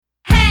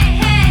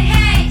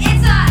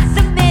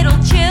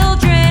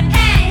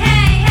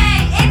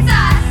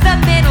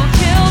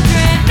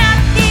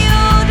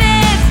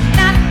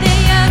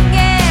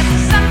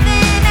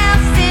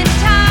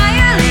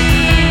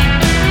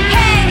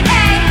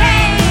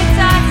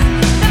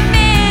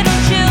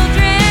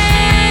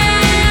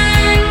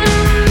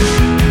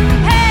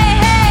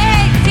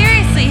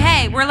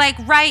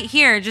right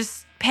here.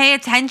 Just pay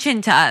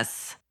attention to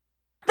us.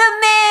 The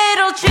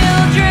middle children.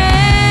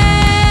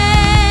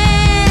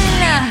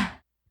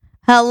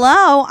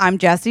 Hello, I'm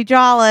Jessie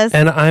Jollis.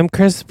 And I'm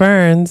Chris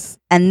Burns.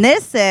 And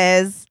this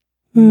is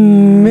Middle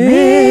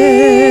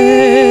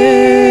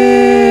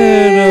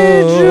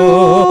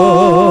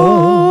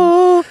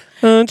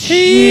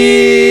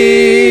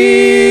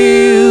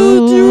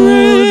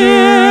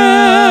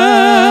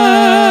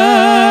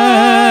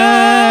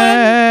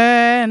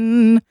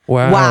Children.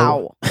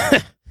 Wow.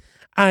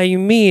 I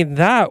mean,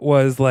 that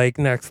was like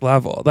next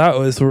level. That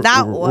was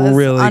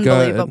really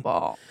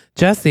unbelievable. Good.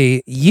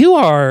 Jessie, you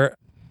are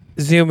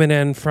zooming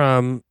in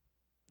from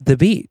the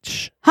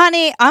beach.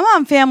 Honey, I'm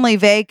on family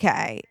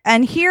vacay.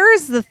 And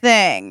here's the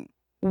thing.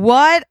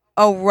 What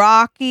a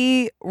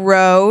rocky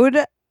road,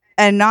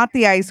 and not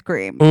the ice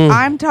cream.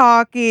 I'm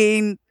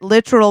talking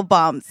literal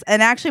bumps.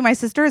 And actually, my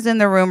sister is in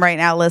the room right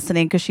now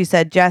listening because she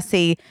said,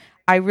 Jessie,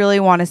 I really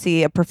want to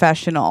see a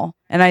professional.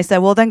 And I said,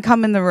 well, then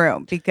come in the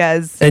room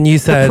because and you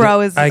said, the pro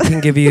is I can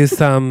give you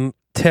some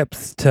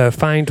tips to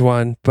find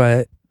one,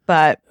 but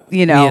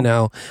you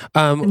know.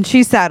 And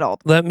she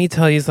settled. Let me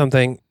tell you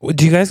something.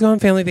 Do you guys go on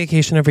family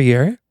vacation every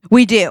year?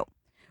 We do.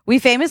 We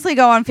famously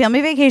go on family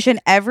vacation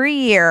every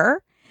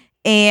year.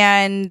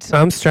 And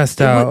I'm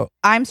stressed out.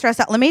 I'm stressed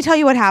out. Let me tell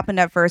you what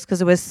happened at first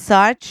because it was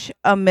such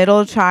a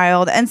middle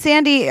child. And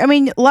Sandy, I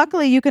mean,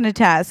 luckily you can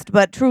attest,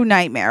 but true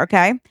nightmare,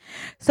 okay?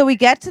 So we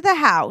get to the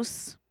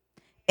house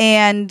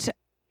and,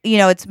 you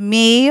know, it's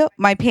me,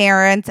 my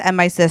parents, and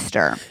my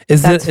sister.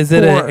 Is it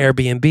an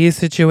Airbnb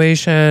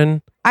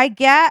situation? I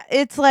get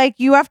it's like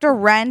you have to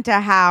rent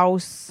a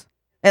house,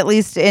 at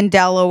least in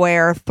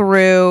Delaware,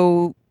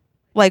 through,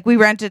 like we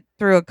rent it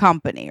through a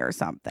company or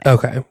something.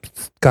 Okay,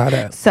 got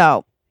it.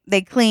 So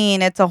they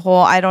clean. It's a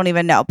whole, I don't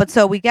even know. But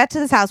so we get to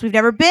this house. We've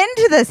never been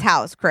to this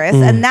house, Chris.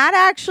 And that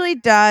actually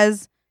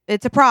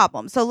it's a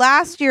problem. So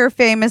last year,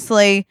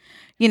 famously,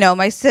 you know,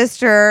 my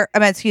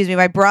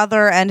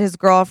brother and his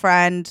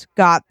girlfriend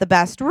got the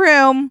best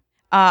room.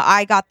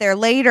 I got there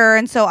later.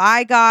 And so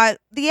I got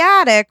the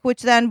attic,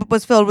 which then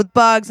was filled with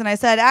bugs. And I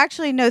said,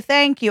 actually, no,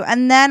 thank you.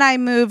 And then I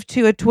moved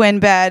to a twin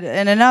bed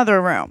in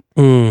another room.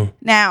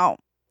 Now,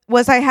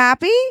 was I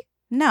happy?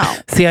 No.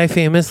 See, I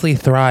famously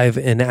thrive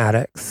in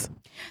attics.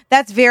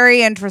 That's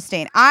very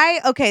interesting.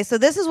 So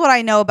this is what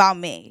I know about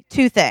me.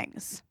 Two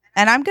things.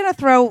 And I'm going to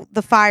throw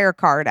the fire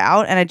card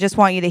out, and I just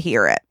want you to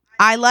hear it.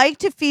 I like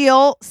to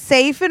feel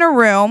safe in a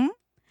room.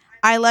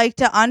 I like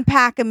to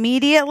unpack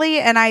immediately,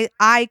 and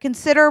I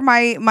consider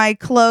my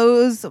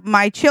clothes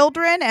my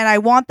children, and I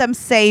want them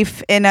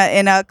safe in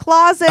a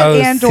closet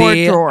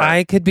or drawer.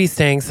 I could be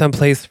staying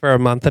someplace for a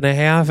month and a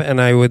half,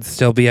 and I would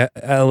still be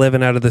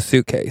living out of the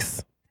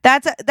suitcase.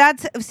 But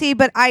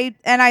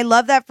I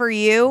love that for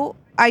you.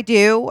 I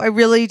do. I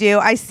really do.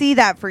 I see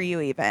that for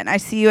you even. I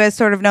see you as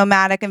sort of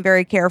nomadic and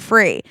very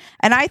carefree.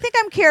 And I think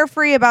I'm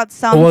carefree about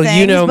some things. Well,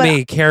 you know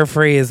me.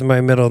 Carefree is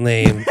my middle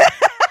name.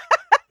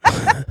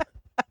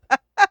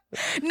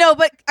 No,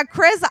 but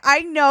Chris,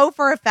 I know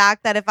for a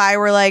fact that if I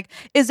were like,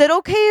 is it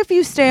okay if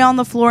you stay on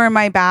the floor in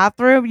my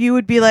bathroom? You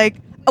would be like,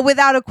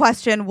 without a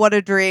question, what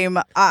a dream.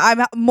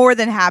 I'm more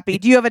than happy.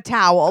 Do you have a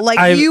towel?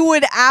 You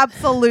would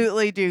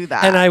absolutely do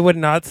that. And I would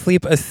not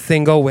sleep a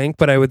single wink,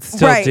 but I would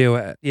still do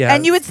it. Yeah.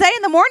 And you would say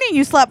in the morning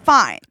you slept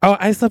fine. Oh,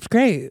 I slept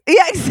great.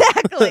 Yeah,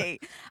 exactly.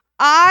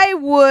 I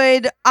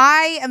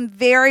am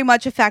very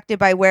much affected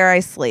by where I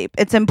sleep.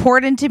 It's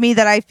important to me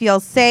that I feel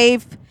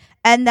safe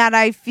and that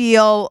I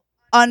feel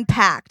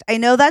unpacked. I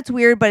know that's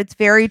weird, but it's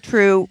very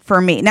true for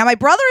me. Now, my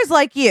brother is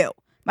like you.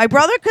 My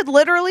brother could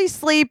literally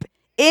sleep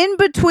in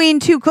between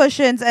two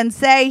cushions and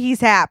say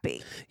he's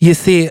happy. You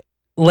see,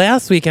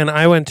 last weekend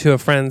I went to a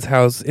friend's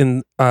house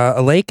in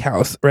a lake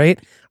house, right?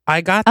 I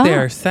got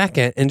there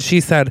second, and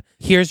she said,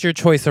 here's your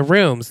choice of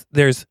rooms.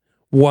 There's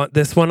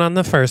this one on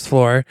the first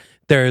floor.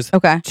 There's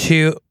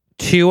two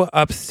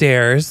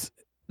upstairs,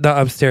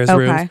 the upstairs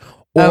rooms.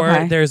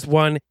 Or there's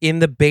one in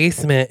the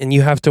basement, and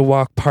you have to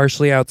walk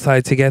partially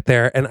outside to get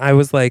there. And I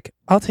was like,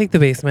 I'll take the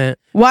basement.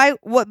 Why?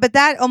 What? But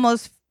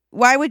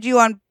why would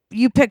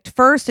you picked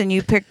first and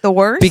you picked the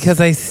worst? Because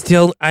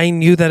I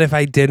knew that if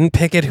I didn't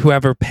pick it,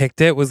 whoever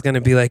picked it was going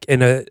to be like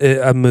in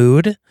a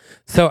mood.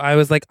 So I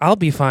was like, I'll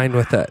be fine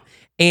with it.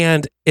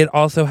 And it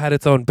also had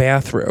its own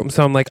bathroom.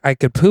 So I'm like, I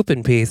could poop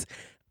in peace.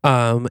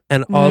 And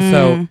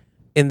also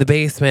in the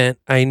basement,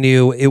 I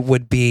knew it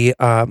would be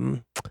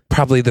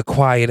probably the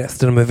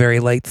quietest, and I'm a very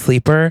light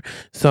sleeper.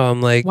 So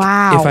I'm like,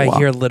 wow. If I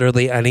hear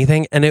literally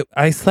anything, and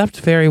I slept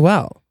very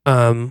well.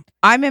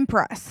 I'm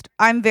impressed.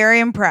 I'm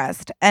very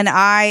impressed. And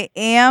I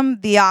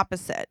am the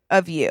opposite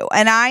of you.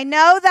 And I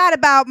know that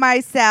about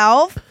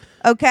myself.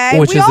 Okay.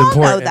 Which we is all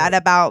important. know that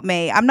about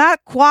me. I'm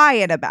not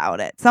quiet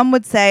about it. Some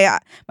would say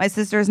my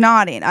sister's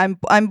nodding.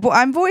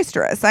 I'm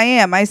boisterous. I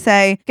am. I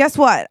say, guess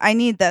what? I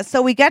need this.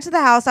 So we get to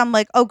the house. I'm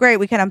like, oh great,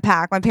 we can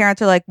unpack. My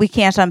parents are like, we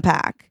can't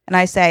unpack. And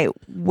I say,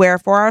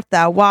 wherefore art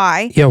thou?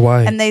 Why? Yeah,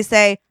 why? And they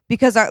say,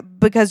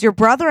 because your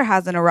brother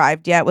hasn't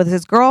arrived yet with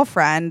his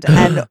girlfriend,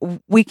 and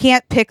we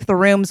can't pick the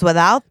rooms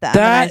without them.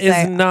 That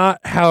is not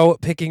how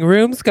picking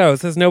rooms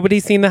goes. Has nobody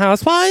seen The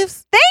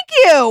Housewives? Thank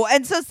you.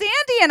 And so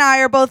Sandy and I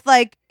are both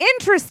like,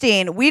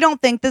 interesting. We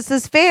don't think this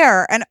is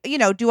fair. And,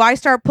 do I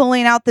start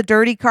pulling out the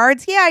dirty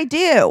cards? Yeah, I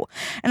do.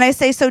 And I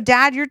say, so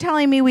Dad, you're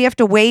telling me we have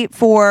to wait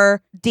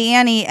for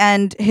Danny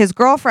and his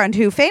girlfriend,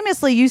 who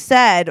famously you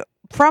said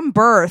from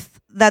birth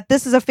that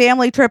this is a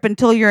family trip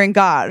until you're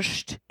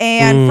engaged.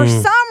 And for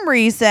some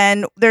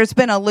reason, there's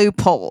been a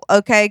loophole.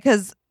 Okay.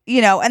 Because,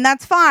 and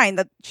that's fine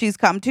that she's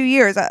come 2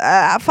 years.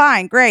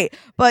 Fine. Great.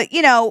 But,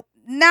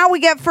 now we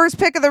get first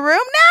pick of the room.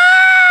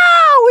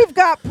 No, we've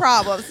got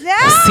problems. Now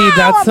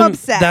I'm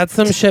upset. That's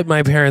some shit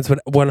my parents would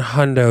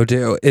 100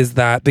 do, is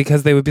that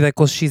because they would be like,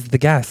 well, she's the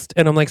guest.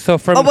 And I'm like, so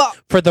for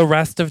the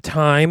rest of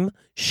time,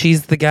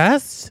 she's the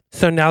guest.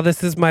 So now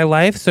this is my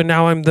life. So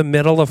now I'm the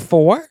middle of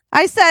 4.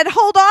 I said,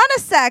 hold on a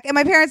sec. And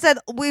my parents said,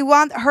 we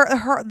want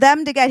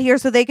them to get here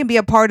so they can be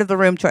a part of the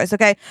room choice.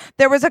 Okay.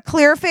 There was a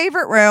clear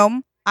favorite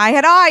room.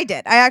 I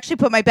did. I actually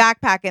put my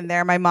backpack in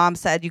there. My mom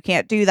said, you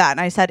can't do that. And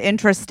I said,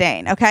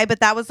 interesting. Okay. But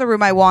that was the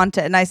room I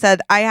wanted. And I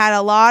said, I had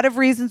a lot of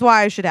reasons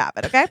why I should have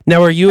it. Okay.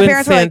 Now, are you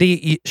and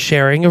Sandy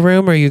sharing a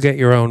room, or you get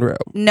your own room?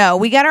 No,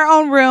 we get our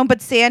own room. But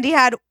Sandy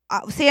and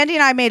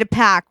I made a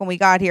pact when we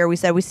got here. We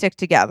said we stick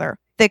together.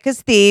 Thick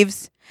as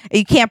thieves.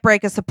 You can't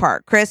break us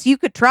apart. Chris, you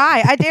could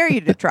try. I dare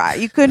you to try.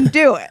 You couldn't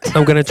do it.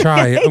 I'm going to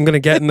try. I'm going to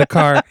get in the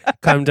car,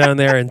 come down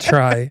there and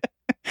try.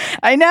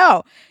 I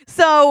know.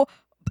 So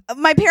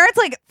my parents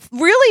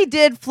really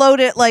did float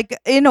it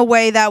in a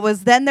way that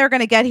was, then they're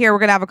going to get here. We're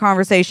going to have a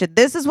conversation.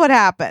 This is what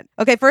happened.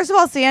 Okay. First of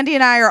all, Sandy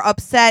and I are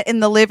upset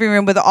in the living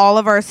room with all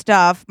of our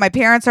stuff. My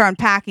parents are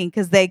unpacking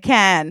because they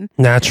can.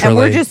 Naturally. And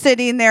we're just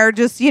sitting there,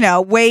 just,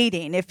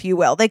 waiting, if you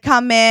will. They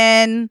come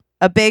in,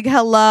 a big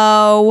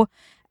hello.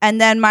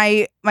 And then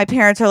my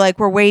parents are like,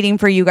 we're waiting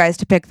for you guys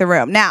to pick the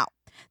room. Now,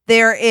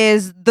 there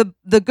is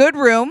the good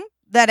room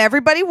that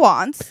everybody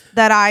wants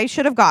that I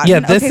should have gotten. Yeah,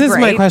 this is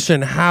my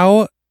question.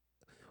 How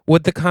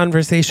would the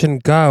conversation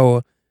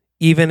go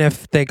even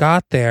if they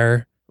got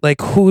there?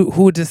 Like,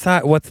 who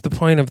decide? What's the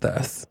point of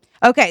this?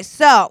 Okay,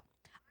 so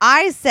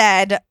I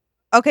said,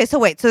 okay, so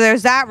wait. So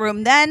there's that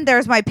room. Then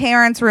there's my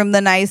parents' room,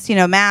 the nice,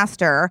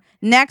 master.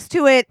 Next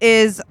to it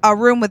is a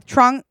room with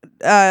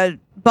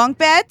bunk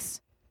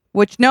beds,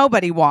 which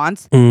nobody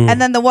wants.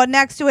 And then the one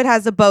next to it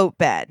has a boat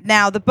bed.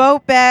 Now, the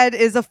boat bed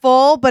is a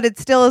full, but it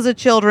still is a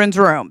children's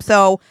room.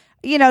 So,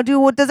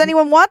 does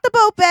anyone want the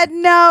boat bed?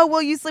 No.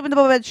 Will you sleep in the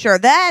boat bed? Sure.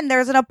 Then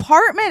there's an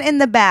apartment in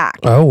the back.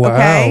 Oh, wow.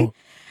 Okay.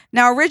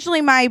 Now,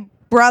 originally, my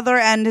brother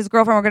and his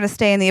girlfriend were going to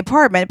stay in the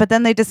apartment, but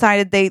then they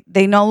decided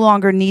they no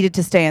longer needed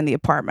to stay in the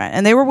apartment.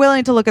 And they were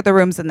willing to look at the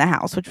rooms in the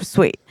house, which was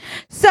sweet.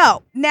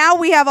 So now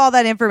we have all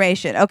that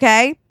information.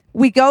 Okay.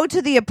 We go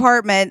to the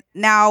apartment.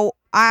 Now,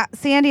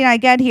 Sandy and I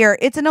get here.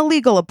 It's an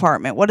illegal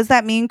apartment. What does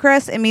that mean,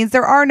 Chris? It means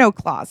there are no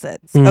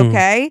closets.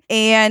 Okay.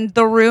 And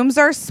the rooms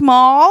are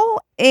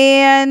small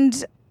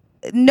and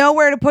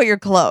nowhere to put your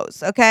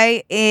clothes.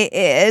 Okay.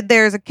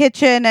 There's a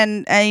kitchen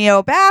and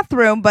a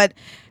bathroom, but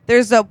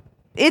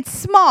it's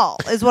small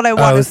is what I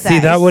want to say. See,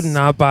 that would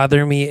not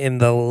bother me in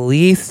the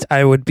least.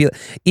 I would be,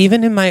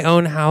 even in my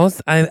own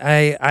house,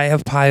 I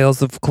have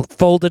piles of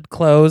folded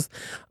clothes,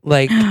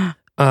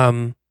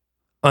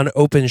 on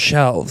open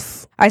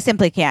shelves. I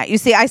simply can't. You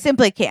see, I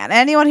simply can't.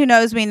 Anyone who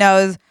knows me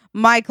knows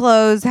my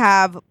clothes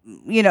have,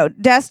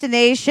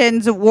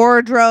 destinations,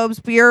 wardrobes,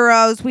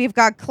 bureaus. We've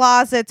got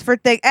closets for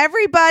things.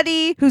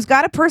 Everybody who's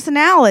got a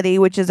personality,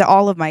 which is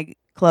all of my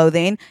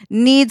clothing,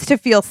 needs to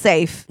feel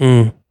safe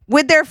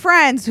with their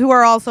friends who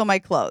are also my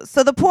clothes.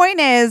 So the point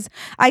is,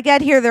 I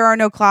get here, there are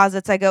no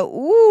closets. I go,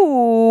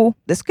 ooh,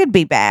 this could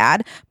be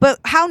bad. But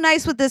how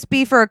nice would this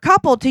be for a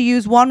couple to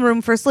use one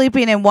room for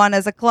sleeping and one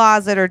as a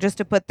closet or just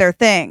to put their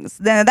things?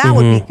 Then that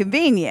would be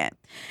convenient.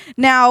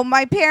 Now,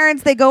 my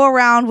parents, they go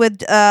around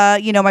with,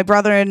 my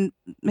brother and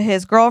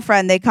his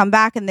girlfriend. They come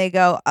back and they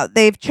go,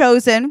 they've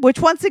chosen, which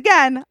once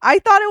again, I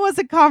thought it was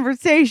a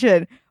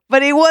conversation,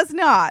 but it was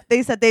not.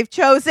 They said they've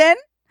chosen.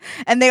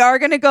 And they are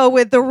going to go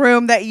with the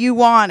room that you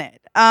wanted.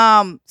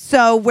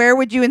 So where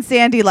would you and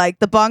Sandy like?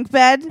 The bunk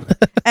bed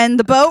and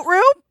the boat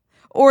room,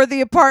 or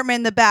the apartment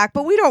in the back?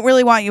 But we don't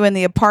really want you in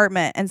the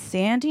apartment. And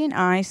Sandy and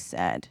I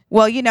said,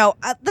 well,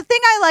 the thing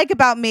I like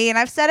about me, and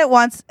I've said it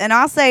once and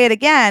I'll say it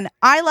again,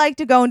 I like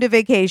to go into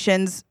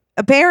vacations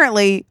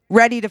apparently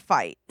ready to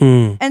fight.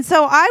 And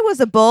so I was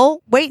a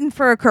bull waiting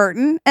for a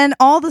curtain, and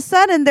all of a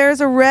sudden there's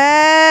a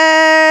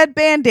red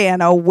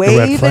bandana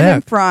waving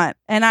in front.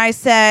 And I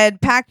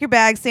said, pack your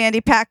bags,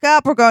 Sandy, pack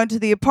up. We're going to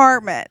the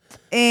apartment.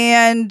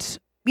 And,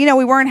 we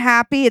weren't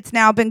happy. It's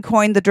now been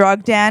coined the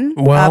drug den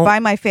by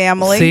my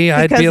family. See,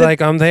 I'd be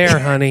like, I'm there,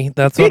 honey.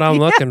 That's what I'm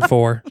looking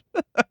for.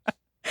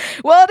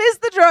 Well, it is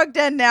the drug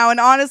den now, and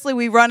honestly,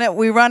 we run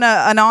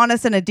an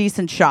honest and a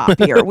decent shop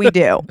here. We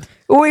do.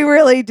 We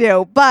really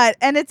do.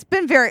 And it's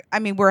been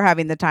we're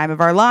having the time of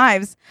our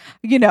lives.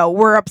 We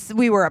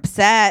were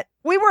upset.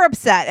 we were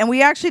upset, and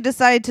we actually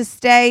decided to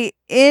stay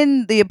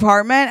in the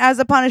apartment as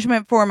a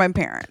punishment for my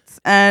parents.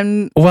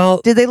 And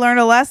did they learn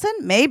a lesson?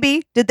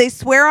 Maybe. Did they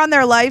swear on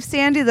their life,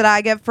 Sandy, that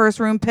I get first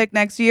room pick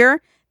next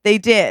year? They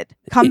did.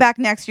 Come back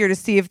next year to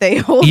see if they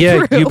hold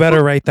through. You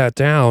better write that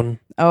down.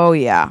 Oh,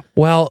 yeah.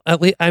 Well,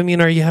 at least, I mean,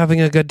 are you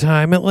having a good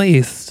time at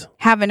least?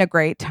 Having a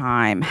great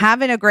time.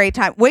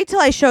 Wait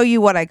till I show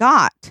you what I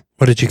got.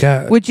 What did you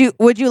get? Would you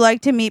like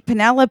to meet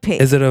Penelope?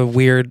 Is it a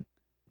weird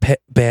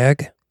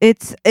bag?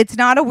 It's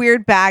not a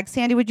weird bag.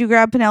 Sandy, would you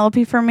grab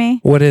Penelope for me?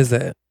 What is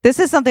it? This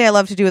is something I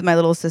love to do with my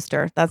little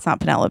sister. That's not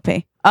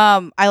Penelope.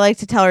 I like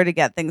to tell her to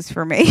get things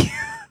for me.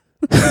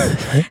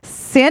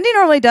 Sandy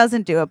normally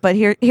doesn't do it, but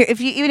here,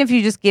 even if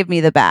you just give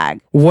me the bag.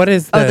 What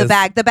is this? Oh, the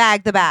bag,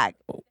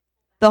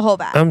 the whole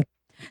bag.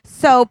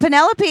 So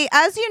Penelope,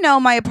 as you know,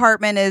 my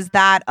apartment is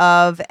that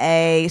of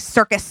a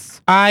circus.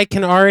 I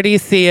can already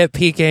see it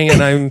peeking,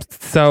 and I'm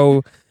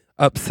so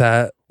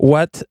upset.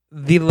 What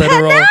the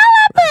literal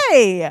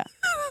Penelope?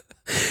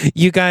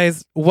 You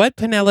guys, what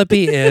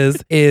Penelope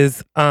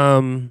is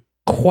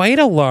quite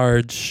a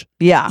large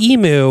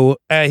emu,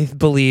 I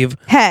believe,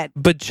 head,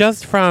 but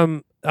just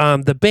from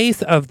the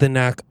base of the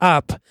neck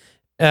up,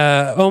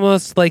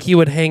 almost like you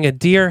would hang a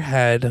deer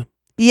head.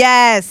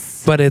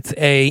 Yes. But it's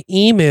a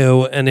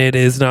emu and it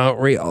is not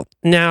real.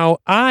 Now,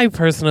 I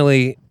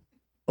personally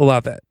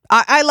love it.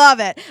 I love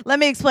it. Let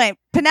me explain.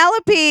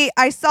 Penelope,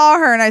 I saw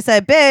her and I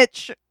said,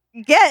 bitch,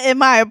 get in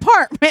my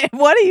apartment.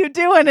 What are you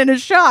doing in a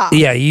shop?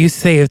 Yeah, you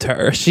saved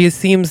her. She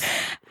seems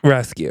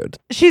rescued.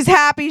 She's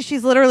happy.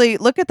 She's literally,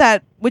 look at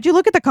that. Would you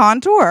look at the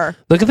contour?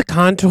 Look at the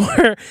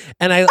contour.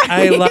 And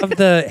I love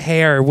the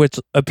hair, which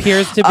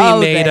appears to be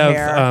made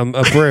of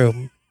a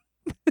broom.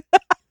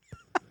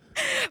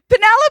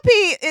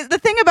 Penelope, the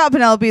thing about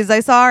Penelope is I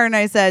saw her and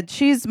I said,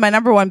 she's my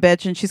number one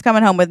bitch and she's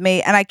coming home with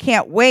me. And I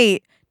can't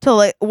wait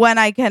till when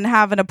I can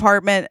have an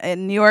apartment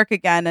in New York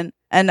again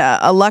and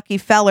a lucky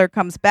feller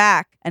comes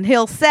back and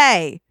he'll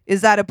say,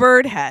 is that a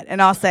bird head?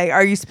 And I'll say,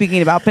 are you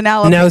speaking about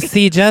Penelope? Now,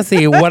 see,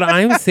 Jesse, what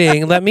I'm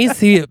seeing, let me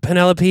see.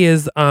 Penelope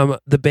is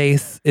the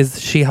base. Is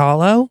she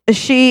hollow?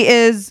 She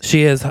is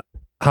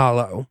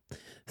hollow.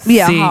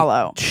 Yeah, see,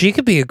 hollow. She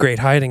could be a great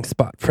hiding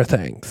spot for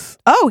things.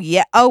 Oh,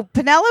 yeah. Oh,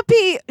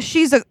 Penelope,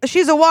 she's a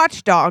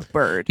watchdog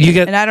bird.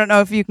 And I don't know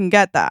if you can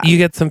get that. You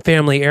get some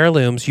family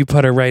heirlooms. You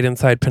put her right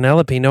inside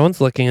Penelope. No one's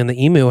looking in the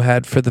emu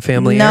head for the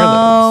family heirlooms.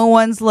 No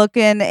one's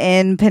looking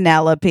in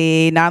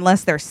Penelope, not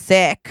unless they're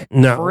sick.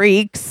 No.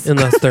 Freaks.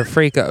 Unless they're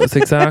freakos.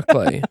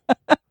 Exactly.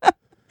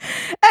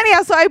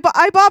 Anyhow, so I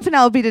bought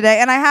Penelope today,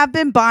 and I have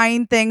been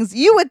buying things.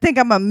 You would think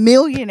I'm a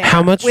millionaire.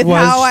 How much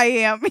how I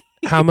am.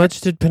 How much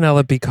did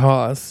Penelope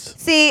cost?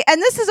 See,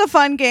 and this is a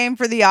fun game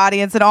for the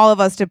audience and all of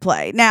us to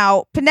play.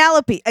 Now,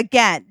 Penelope,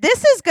 again,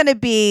 this is going to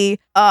be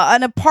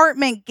an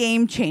apartment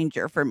game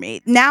changer for me.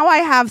 Now I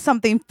have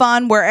something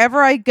fun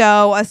wherever I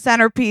go, a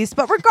centerpiece.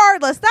 But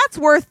regardless, that's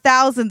worth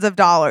thousands of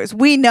dollars.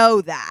 We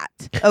know that,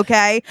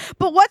 okay?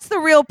 But what's the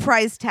real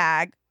price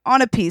tag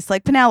on a piece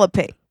like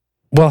Penelope?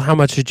 Well, how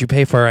much did you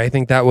pay for her? I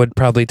think that would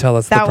probably tell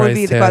us the price tag. That would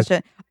be the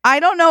question. I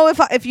don't know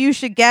if you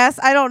should guess.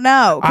 I don't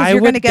know. I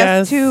you're would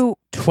guess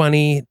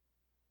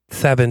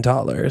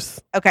 $27.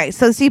 Okay,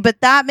 so see,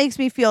 but that makes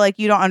me feel like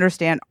you don't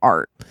understand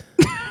art.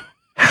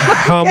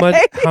 How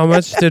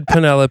much did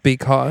Penelope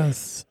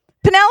cost?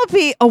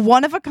 Penelope, a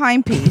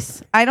one-of-a-kind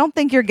piece. I don't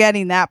think you're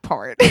getting that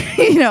part.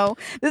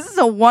 This is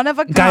a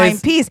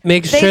one-of-a-kind piece.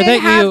 Make sure they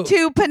didn't that have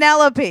two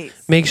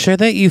Penelopes. Make sure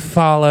that you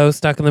follow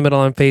Stuck in the Middle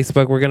on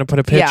Facebook. We're going to put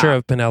a picture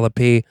of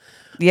Penelope.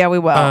 Yeah, we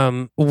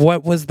will.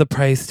 What was the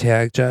price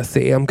tag,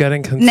 Jesse? I'm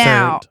getting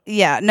concerned.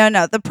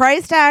 No. The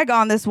price tag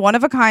on this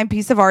one-of-a-kind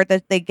piece of art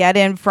that they get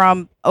in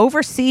from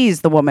overseas,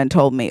 the woman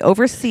told me.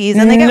 Overseas.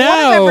 And they get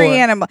one of every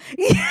animal.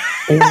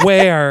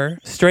 Where?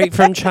 Straight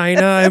from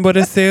China, I would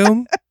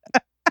assume?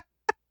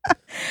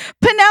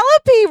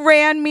 Penelope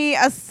ran me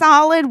a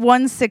solid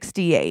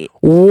 168.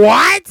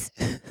 What?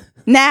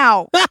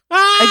 Now,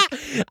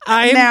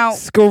 I'm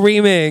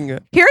screaming.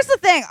 Here's the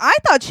thing. I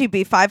thought she'd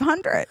be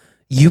 500.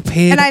 You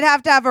paid, and I'd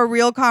have to have a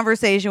real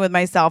conversation with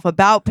myself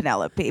about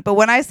Penelope. But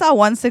when I saw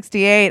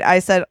 168, I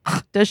said,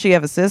 "Does she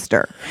have a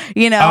sister?"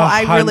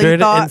 I really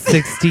thought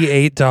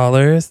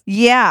 $168.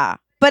 Yeah,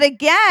 but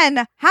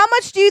again, how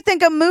much do you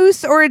think a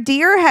moose or a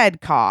deer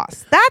head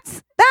costs?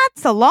 That's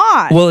a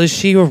lot. Well, is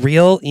she a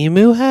real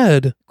emu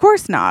head? Of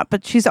course not,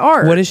 but she's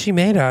art. What is she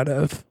made out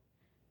of?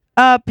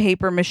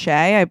 Paper mache,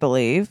 I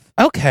believe.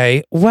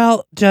 Okay,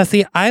 well,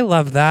 Jesse, I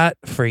love that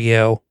for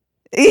you.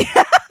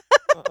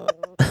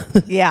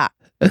 Yeah.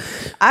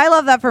 I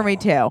love that for me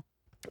too.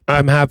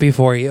 I'm happy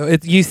for you.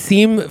 You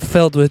seem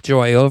filled with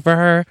joy over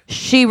her.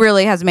 She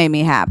really has made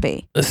me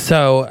happy.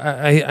 So,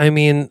 I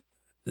mean,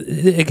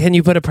 can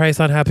you put a price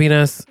on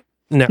happiness?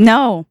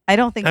 No, I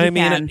don't think you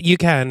can. You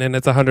can, and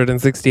it's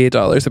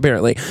 $168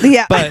 apparently.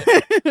 Yeah. But,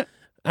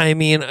 I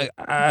mean,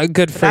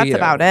 good for you. That's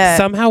about it.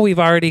 Somehow we've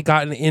already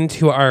gotten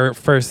into our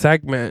first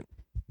segment.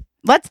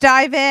 Let's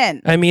dive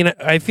in. I mean,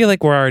 I feel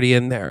like we're already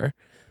in there.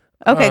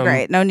 Okay,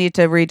 great. No need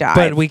to redive.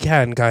 But we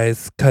can,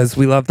 guys, because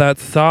we love that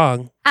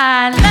song.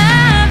 I love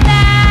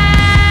that.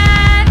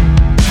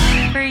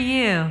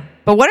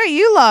 But what are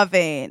you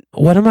loving?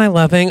 What am I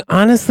loving?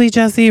 Honestly,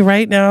 Jesse,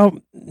 right now,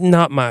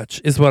 not much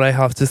is what I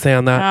have to say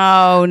on that.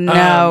 Oh,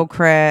 no,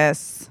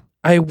 Chris.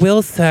 I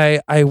will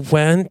say I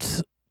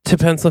went to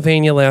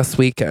Pennsylvania last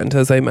weekend,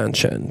 as I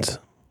mentioned.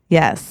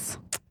 Yes.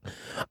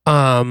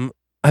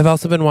 I've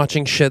also been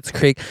watching Schitt's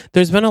Creek.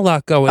 There's been a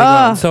lot going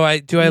on. So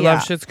I love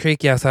Schitt's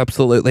Creek? Yes,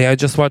 absolutely. I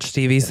just watched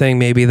Stevie saying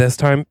maybe this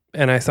time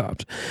and I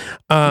stopped.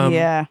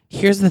 Yeah.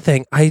 Here's the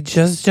thing. I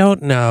just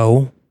don't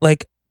know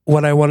like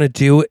what I want to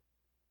do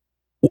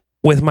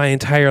with my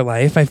entire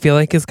life. I feel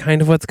like is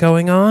kind of what's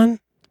going on.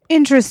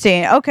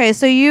 Interesting. Okay,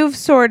 so you've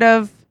sort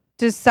of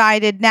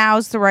decided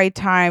now's the right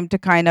time to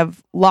kind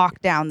of lock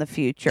down the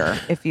future,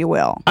 if you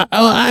will.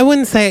 I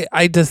wouldn't say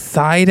I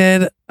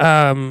decided.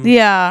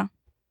 Yeah.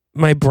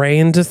 My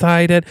brain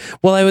decided.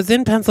 Well, I was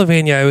in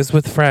Pennsylvania. I was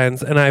with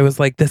friends, and I was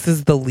like, "This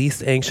is the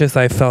least anxious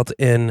I felt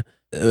in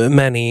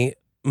many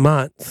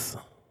months,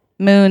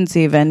 moons,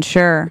 even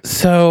sure."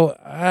 So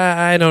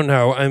I don't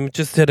know. I'm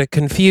just at a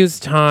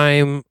confused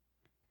time.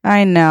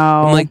 I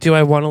know. I'm like, do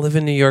I want to live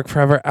in New York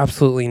forever?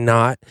 Absolutely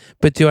not.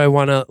 But do I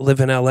want to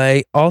live in LA?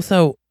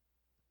 Also,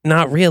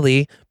 not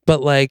really.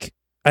 But like,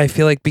 I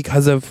feel like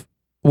because of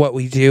what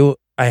we do,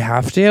 I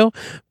have to.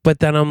 But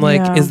then I'm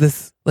like, is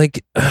this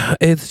like,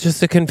 it's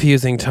just a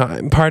confusing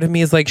time. Part of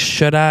me is like,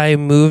 should I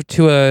move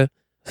to a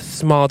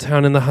small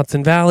town in the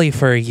Hudson Valley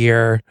for a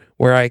year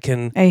where I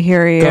can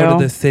go to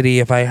the city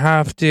if I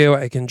have to?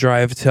 I can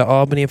drive to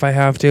Albany if I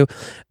have to.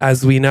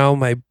 As we know,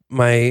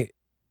 my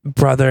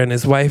brother and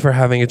his wife are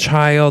having a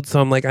child. So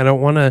I'm like, I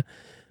don't want to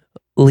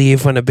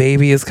leave when a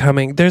baby is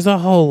coming. There's a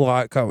whole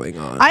lot going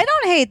on. I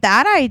don't hate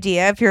that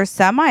idea if you're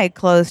semi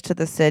close to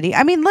the city.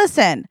 I mean,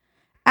 listen,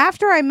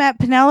 after I met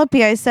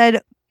Penelope, I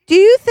said, do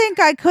you think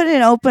I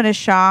couldn't open a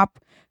shop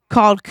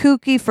called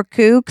Kooky for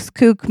Kooks,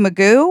 Kook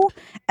Magoo?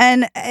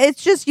 And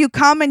it's just you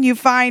come and you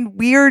find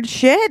weird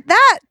shit.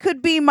 That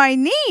could be my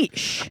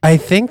niche. I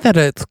think that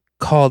it's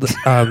called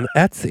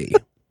Etsy.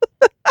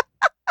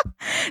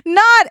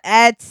 Not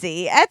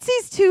Etsy.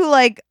 Etsy's too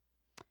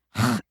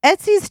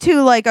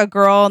like a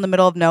girl in the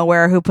middle of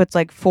nowhere who puts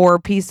like 4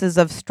 pieces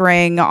of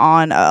string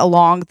on a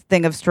long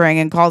thing of string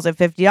and calls it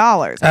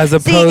 $50. As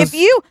opposed,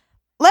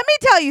 let me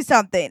tell you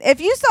something. If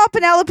you saw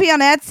Penelope on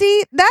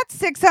Etsy, that's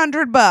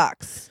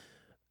 $600.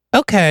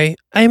 Okay.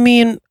 I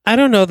mean, I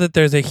don't know that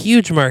there's a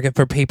huge market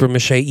for paper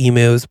mache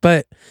emus,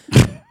 but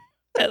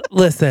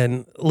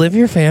listen, live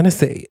your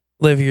fantasy.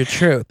 Live your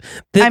truth.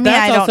 I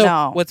That's don't also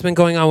know what's been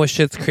going on with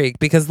Schitt's Creek,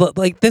 because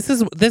like this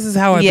is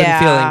how I've been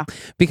feeling,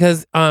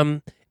 because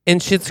in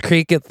Schitt's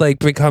Creek it like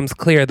becomes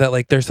clear that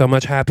like they're so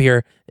much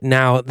happier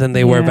now than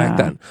they were back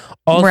then.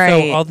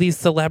 Also, all these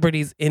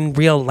celebrities in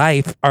real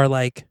life are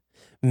like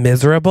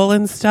miserable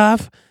and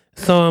stuff.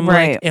 So I'm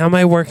like, am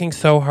I working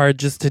so hard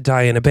just to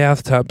die in a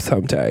bathtub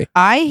someday?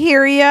 I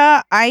hear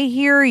you.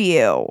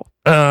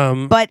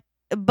 But,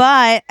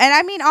 and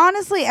I mean,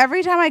 honestly,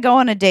 every time I go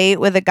on a date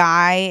with a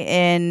guy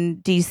in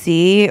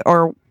DC,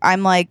 or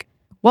I'm like,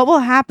 what will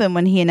happen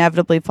when he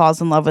inevitably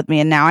falls in love with me?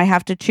 And now I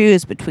have to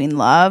choose between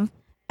love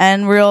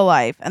and real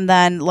life. And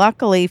then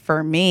luckily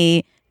for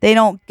me, they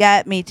don't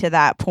get me to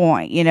that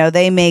point. You know,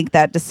 they make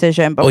that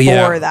decision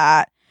before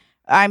that.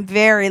 I'm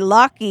very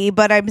lucky,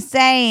 but I'm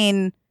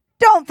saying,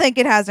 don't think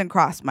it hasn't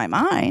crossed my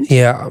mind.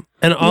 Yeah.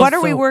 And also, what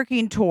are we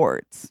working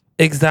towards?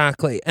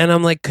 Exactly. And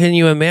I'm like, can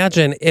you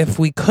imagine if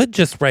we could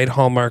just write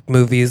Hallmark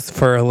movies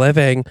for a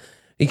living?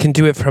 You can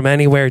do it from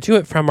anywhere. Do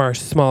it from our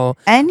small,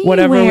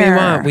 whatever we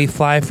want. We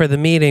fly for the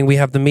meeting. We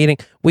have the meeting.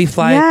 We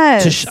fly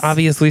to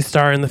obviously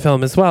star in the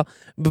film as well.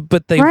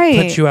 But they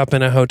put you up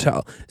in a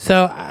hotel.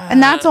 So, and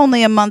that's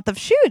only a month of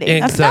shooting.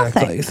 Exactly. That's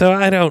nothing. So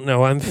I don't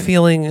know. I'm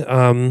feeling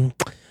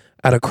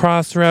at a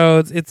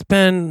crossroads. It's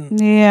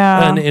been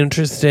an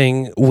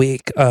interesting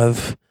week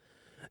of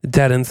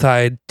dead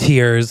inside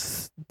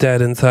tears.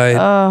 Dead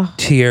inside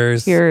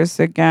tears. Tears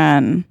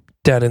again.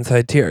 Dead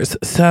inside tears.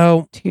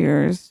 So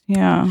tears.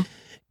 Yeah.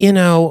 You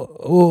know,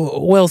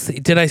 we'll see.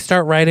 Did I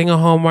start writing a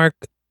Hallmark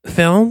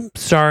film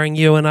starring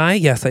you and I?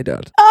 Yes, I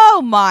did.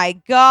 Oh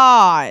my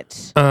God.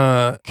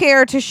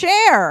 Care to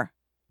share?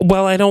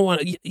 Well, I don't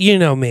want. You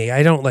know me.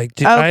 I don't like.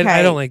 I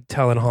don't like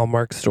telling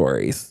Hallmark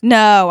stories.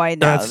 No, I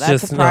know. That's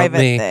just a private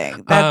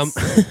thing. That's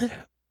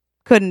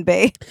couldn't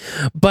be.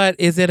 But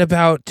is it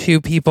about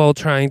 2 people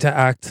trying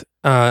to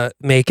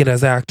make it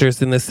as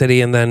actors in the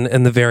city, and then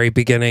in the very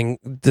beginning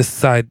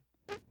decide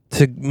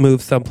to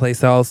move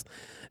someplace else?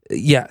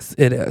 Yes,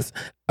 it is.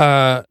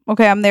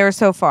 Okay, I'm there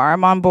so far.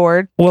 I'm on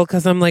board. Well,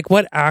 because I'm like,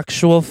 what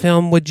actual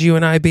film would you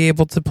and I be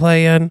able to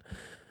play in?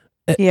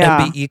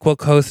 And be equal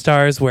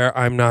co-stars, where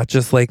I'm not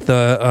just like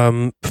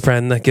the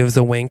friend that gives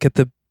a wink at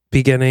the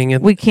beginning.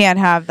 And we can't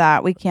have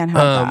that. We can't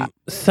have that.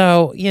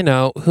 So, you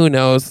know, who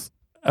knows?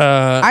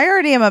 I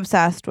already am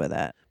obsessed with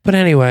it. But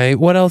anyway,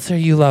 what else are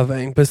you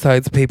loving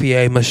besides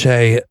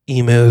papier-mâché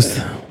emus?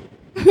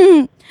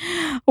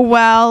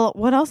 Well,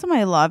 what else am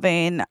I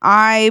loving?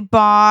 Let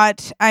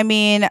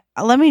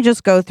me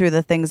just go through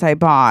the things I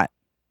bought.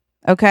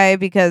 Okay?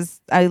 Because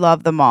I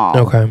love them all.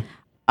 Okay.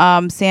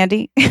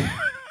 Sandy,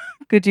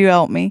 could you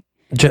help me?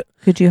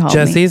 Could you help me?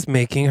 Jesse's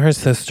making her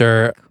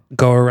sister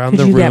go around Could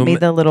the you room get me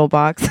the little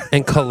box?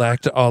 and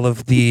collect all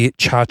of the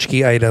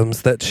tchotchke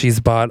items that she's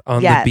bought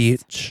on the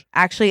beach.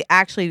 Actually,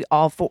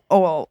 all four.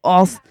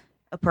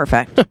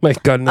 Perfect. Oh my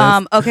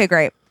goodness. Okay,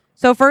 great.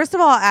 So first of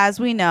all, as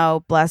we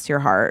know, bless your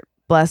heart,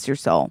 bless your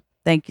soul.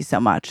 Thank you so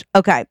much.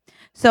 Okay.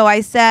 So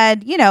I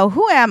said,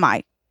 who am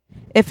I?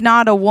 If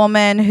not a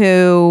woman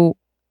who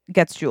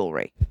gets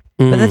jewelry.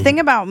 But the thing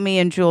about me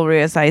and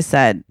jewelry is I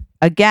said,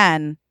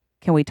 again,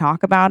 can we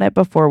talk about it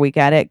before we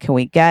get it? Can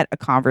we get a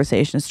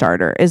conversation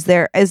starter? Is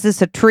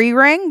this a tree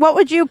ring? What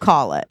would you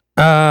call it?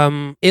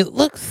 It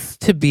looks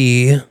to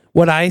be,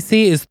 what I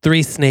see is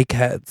 3 snake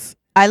heads.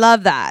 I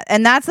love that.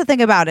 And that's the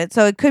thing about it.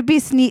 So it could be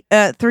Snake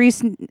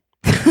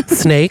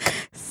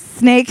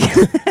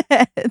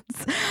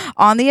heads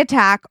on the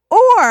attack,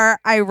 or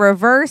I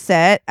reverse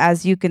it,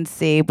 as you can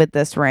see with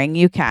this ring.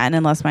 You can,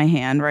 unless my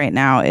hand right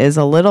now is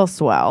a little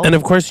swell. And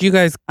of course you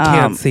guys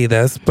can't see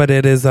this, but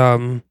it is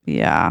a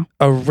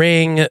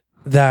ring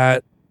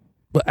that,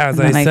 as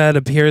I said,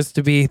 appears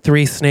to be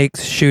 3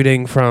 snakes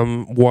shooting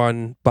from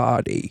one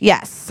body.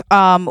 Yes.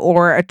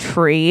 Or a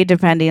tree,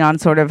 depending on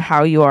sort of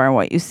how you are and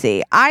what you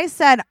see. I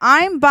said,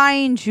 I'm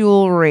buying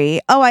jewelry.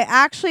 Oh, I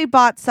actually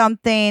bought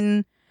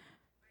something.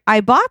 I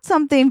bought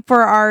something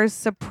for our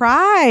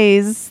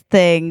surprise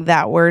thing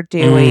that we're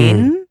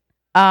doing.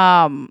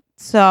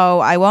 So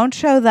I won't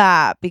show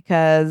that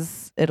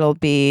because it'll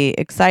be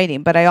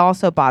exciting. But I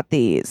also bought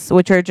these,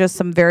 which are just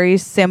some very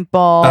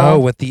simple. Oh,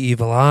 with the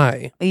evil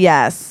eye.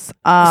 Yes.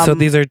 So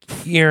these are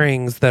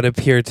earrings that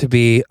appear to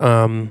be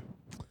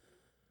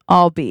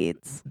all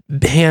beads,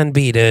 hand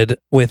beaded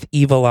with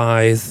evil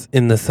eyes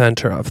in the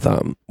center of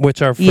them,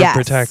 which are for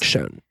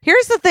protection.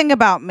 Here's the thing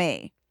about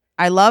me.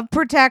 I love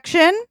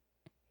protection.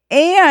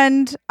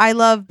 And I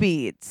love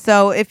beads.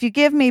 So if you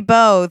give me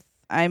both,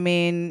 I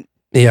mean,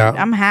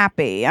 I'm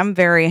happy. I'm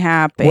very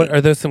happy. What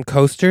are those, some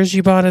coasters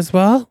you bought as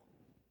well?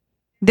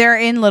 They're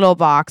in little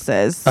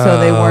boxes, so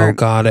they weren't.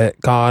 Got it.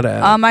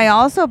 I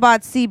also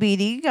bought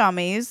CBD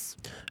gummies.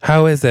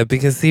 How is it?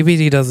 Because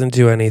CBD doesn't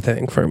do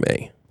anything for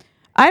me.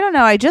 I don't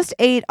know. I just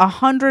ate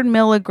 100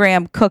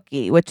 milligram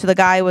cookie, which the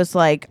guy was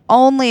like,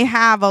 only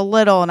have a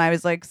little. And I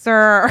was like,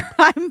 sir,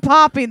 I'm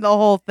popping the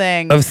whole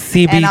thing. Of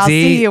CBD? And I'll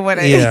see you when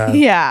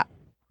yeah,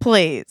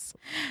 please.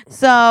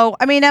 So,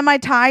 I mean, am I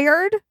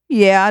tired?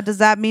 Yeah. Does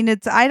that mean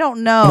I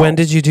don't know. When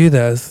did you do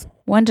this?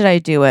 When did I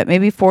do it?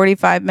 Maybe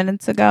 45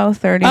 minutes ago,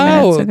 30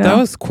 minutes ago. Oh, that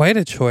was quite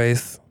a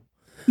choice.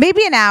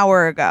 Maybe an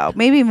hour ago.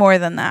 Maybe more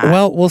than that.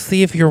 Well, we'll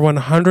see if your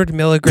 100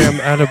 milligram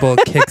edible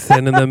kicks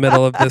in the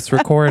middle of this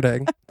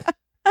recording.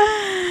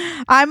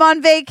 I'm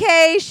on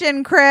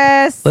vacation,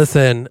 Chris.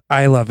 Listen,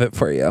 I love it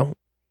for you.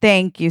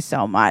 Thank you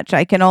so much.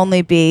 I can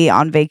only be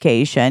on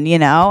vacation,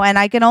 and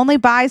I can only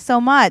buy so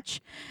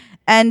much.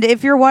 And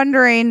if you're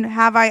wondering,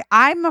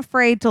 I'm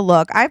afraid to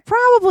look. I've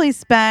probably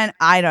spent,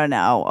 I don't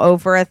know,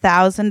 over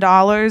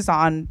 $1,000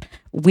 on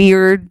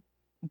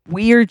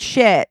weird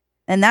shit.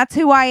 And that's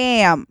who I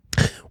am.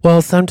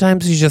 Well,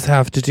 sometimes you just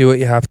have to do what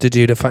you have to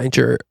do to find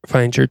your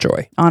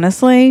joy.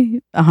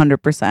 Honestly,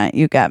 100%.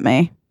 You get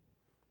me.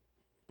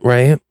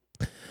 Right?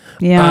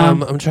 Yeah.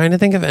 I'm trying to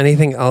think of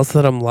anything else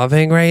that I'm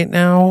loving right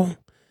now.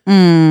 What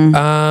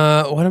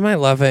am I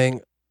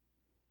loving?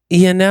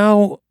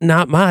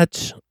 Not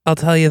much. I'll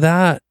tell you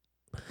that.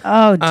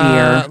 Oh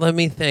dear. Let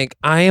me think.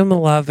 I am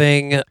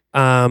loving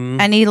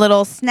any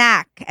little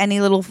snack,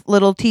 any little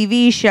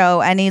TV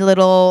show, any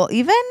little,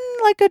 even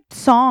like a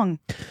song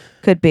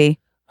could be.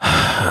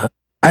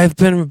 I've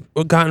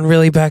gotten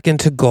really back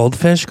into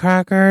goldfish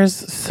crackers.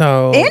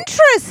 So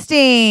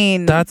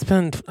interesting. That's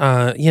been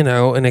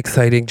an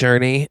exciting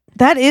journey.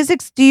 That is.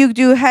 Do you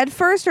do head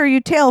first or you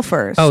tail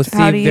first? Oh,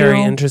 see,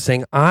 very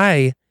interesting.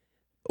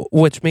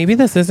 Which maybe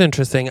this is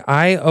interesting.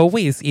 I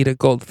always eat a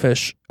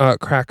goldfish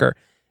cracker,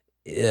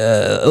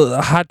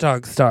 hot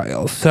dog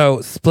style.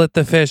 So split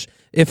the fish.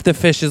 If the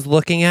fish is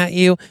looking at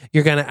you,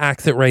 you're going to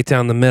axe it right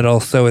down the middle.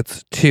 So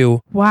it's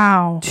two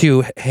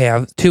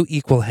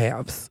equal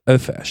halves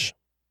of fish.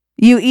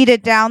 You eat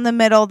it down the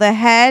middle, the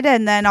head,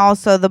 and then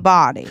also the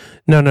body.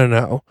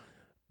 No.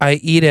 I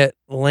eat it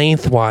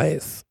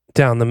lengthwise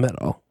down the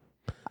middle.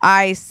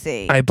 I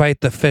see. I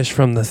bite the fish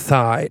from the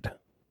side.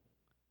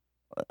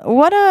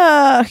 What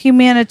a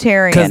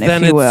humanitarian,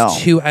 if you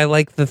will. I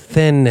like the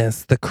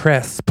thinness, the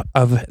crisp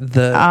of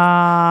the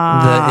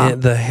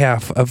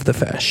half of the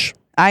fish.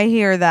 I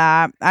hear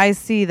that. I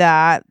see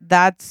that.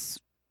 That's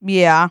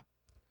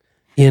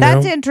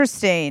That's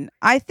interesting.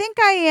 I think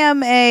I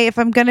am if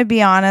I'm going to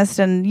be honest,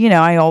 and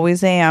I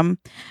always am.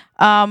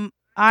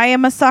 I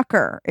am a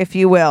sucker, if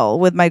you will,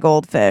 with my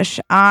goldfish.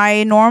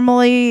 I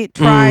normally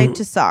try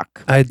to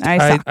suck.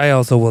 I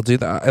also will do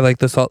that. I like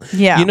the salt.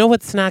 Yeah. You know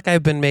what snack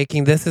I've been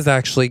making? This is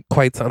actually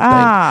quite something.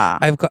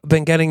 I've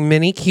been getting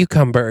mini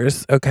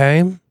cucumbers,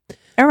 okay?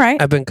 All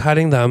right. I've been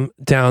cutting them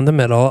down the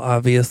middle,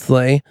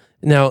 obviously.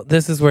 Now,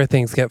 this is where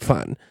things get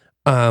fun.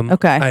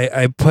 Okay.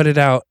 I put it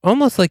out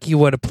almost like you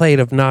would a plate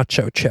of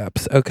nacho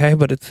chips, okay?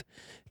 But it's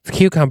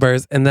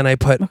cucumbers, and then I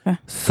put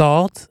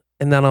salt,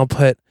 and then I'll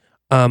put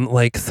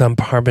like some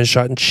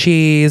Parmesan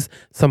cheese,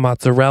 some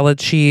mozzarella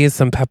cheese,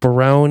 some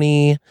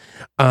pepperoni,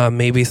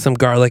 maybe some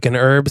garlic and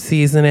herb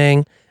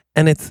seasoning,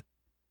 and it's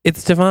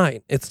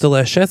divine. It's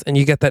delicious, and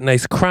you get that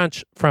nice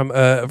crunch from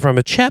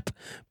a chip.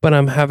 But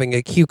I'm having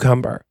a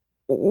cucumber.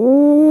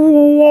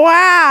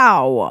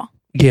 Wow.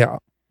 Yeah,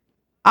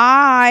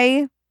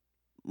 I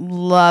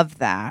love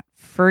that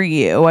for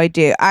you. I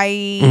do.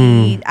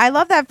 I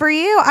love that for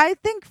you. I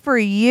think for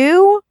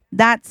you,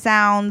 that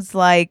sounds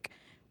like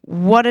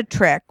what a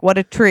trick, what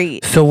a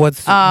treat. So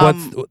what's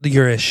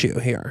your issue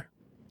here?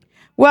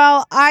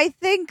 Well, I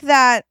think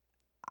that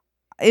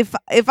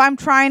if I'm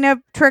trying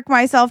to trick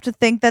myself to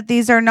think that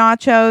these are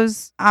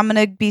nachos, I'm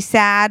gonna be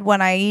sad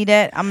when I eat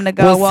it. I'm gonna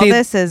go, well,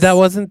 this is... That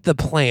wasn't the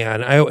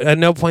plan. At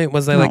no point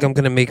was I like, I'm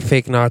gonna make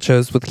fake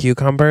nachos with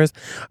cucumbers.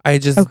 I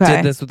just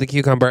did this with the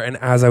cucumber, and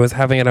as I was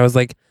having it, I was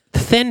like,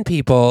 thin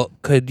people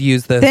could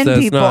use this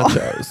as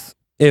nachos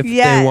if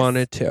they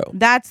wanted to.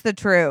 That's the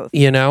truth.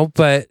 You know,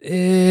 but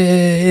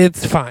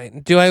it's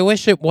fine. Do I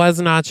wish it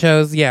was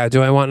nachos? Yeah.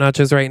 Do I want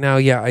nachos right now?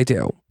 Yeah, I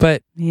do.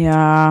 But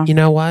yeah, you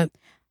know what?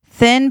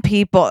 Thin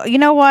people. You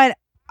know what?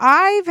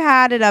 I've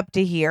had it up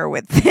to here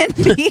with thin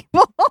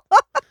people.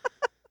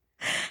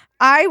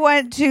 I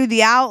went to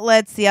the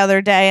outlets the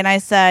other day and I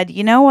said,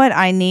 you know what?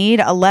 I need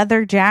a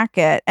leather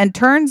jacket. And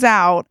turns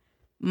out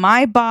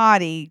my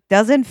body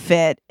doesn't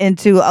fit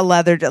into a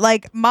leather jacket.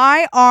 Like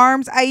my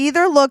arms, I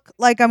either look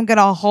like I'm going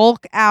to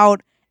Hulk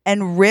out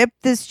and rip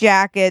this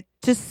jacket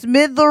to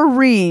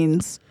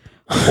smithereens,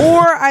 or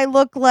I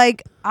look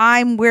like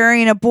I'm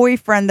wearing a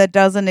boyfriend that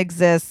doesn't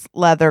exist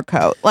leather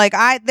coat. Like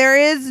there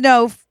is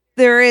no.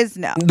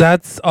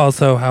 That's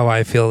also how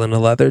I feel in a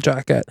leather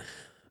jacket.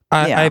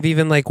 I've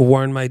even like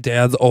worn my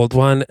dad's old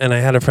one, and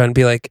I had a friend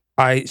be like,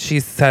 she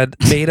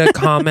made a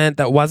comment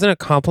that wasn't a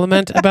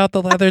compliment about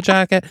the leather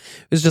jacket.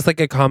 It was just like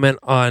a comment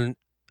on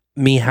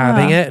me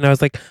having it, and I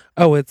was like,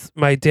 oh, it's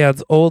my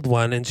dad's old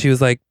one, and she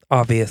was like,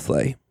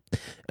 obviously,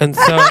 and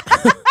so.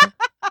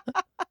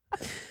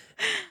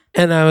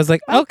 And I was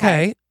like,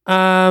 okay.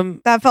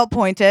 That felt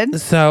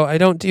pointed. So I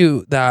don't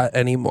do that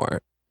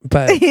anymore.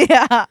 But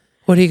yeah.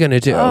 What are you going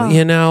to do?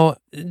 You know,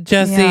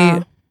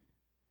 Jesse,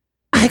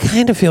 I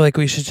kind of feel like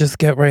we should just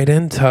get right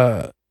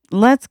into...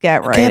 Let's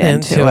get right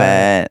into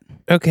it.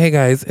 Okay,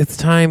 guys, it's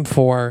time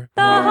for...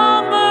 The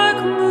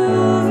Hallmark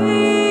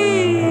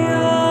Movie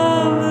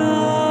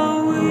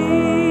of the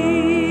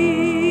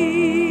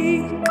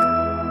Week.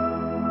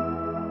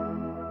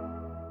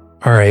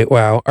 All right,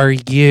 wow. Are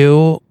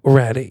you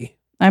ready?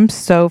 I'm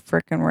so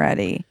freaking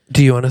ready.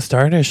 Do you want to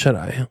start or should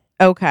I?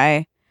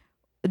 Okay.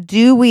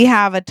 Do we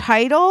have a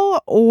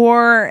title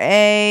or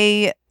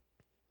a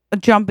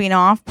jumping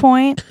off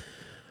point?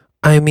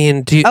 I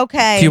mean, do you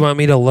want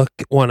me to look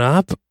one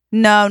up?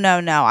 No.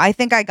 I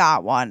think I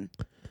got one.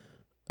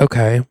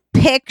 Okay.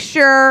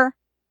 Picture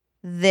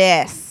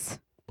this.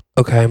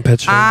 Okay, I'm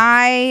picturing.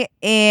 I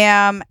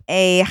am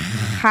a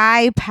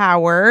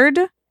high-powered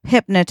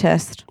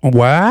hypnotist.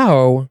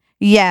 Wow.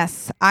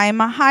 Yes, I'm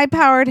a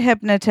high-powered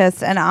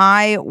hypnotist, and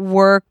I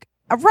work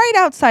right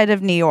outside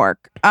of New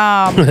York.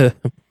 You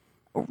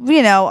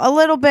know, a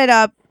little bit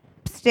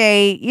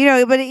upstate, you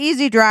know, but an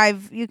easy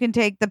drive. You can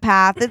take the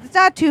path. It's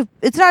not too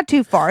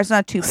far. It's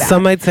not too bad.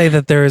 Some might say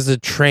that there is a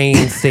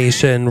train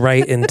station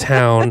right in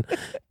town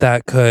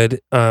that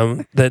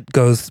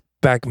goes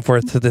back and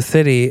forth to the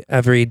city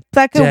every day.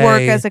 That could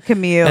work as a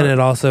commute. And it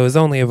also is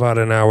only about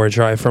an hour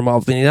drive from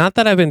Albany. Not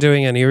that I've been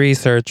doing any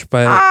research,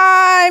 but...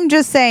 I'm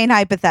just saying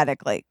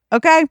hypothetically,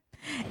 okay?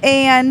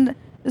 And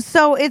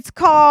so it's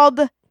called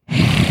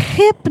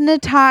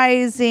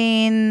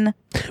hypnotizing...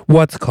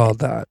 What's called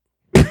that?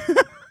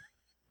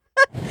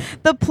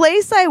 The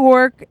place I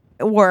work,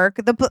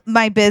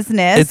 my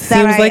business. It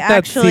seems like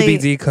that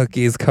CBD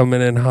cookie's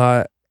coming in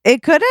hot.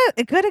 It could have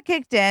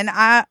kicked in.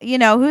 You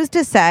know, who's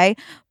to say?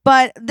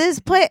 But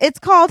this play, it's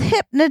called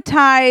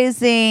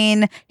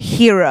Hypnotizing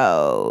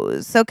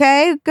Heroes,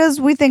 okay? Because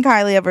we think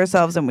highly of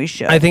ourselves, and we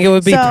should. I think it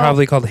would be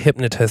probably called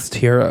Hypnotist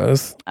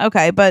Heroes.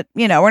 Okay, but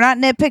you know, we're not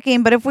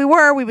nitpicking. But if we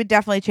were, we would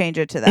definitely change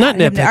it to that. Not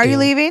nitpicking. Are you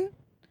leaving?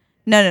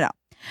 No.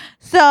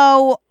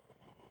 So,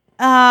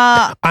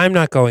 I'm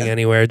not going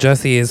anywhere.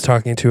 Jessie is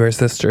talking to her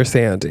sister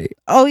Sandy.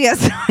 Oh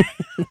yes.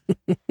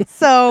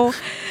 So,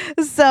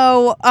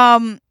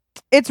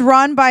 it's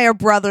run by a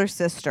brother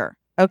sister.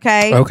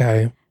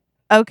 Okay.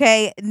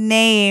 Okay,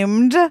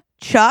 named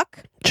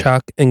Chuck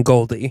and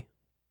Goldie.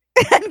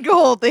 And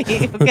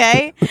Goldie,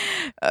 okay?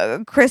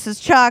 Chris is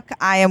Chuck.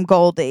 I am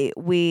Goldie.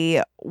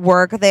 We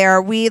work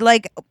there. We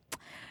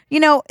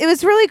you know, it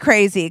was really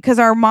crazy because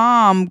our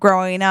mom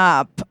growing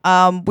up,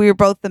 we were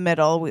both the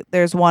middle.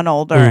 There's one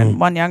older and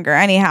one younger.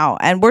 Anyhow,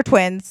 and we're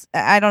twins.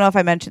 I don't know if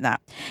I mentioned that.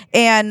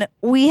 And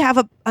we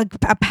have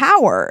a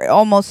power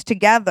almost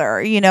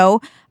together, you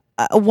know.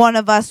 One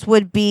of us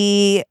would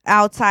be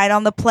outside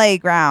on the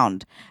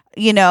playground.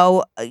 You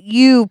know,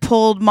 you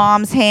pulled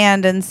mom's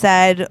hand and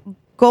said,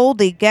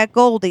 Goldie, get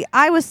Goldie.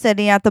 I was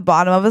sitting at the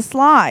bottom of a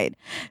slide.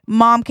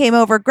 Mom came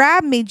over,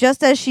 grabbed me.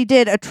 Just as she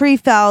did, a tree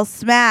fell,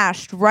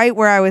 smashed right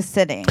where I was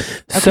sitting.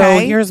 Okay? So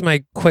here's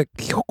my quick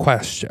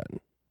question.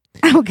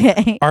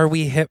 Okay. Are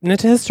we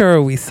hypnotists or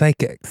are we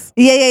psychics?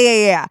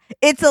 Yeah.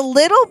 It's a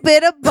little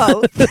bit of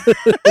both.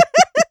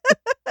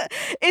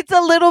 It's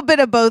a little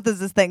bit of both is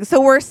this thing. So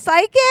we're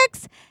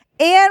psychics.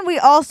 And we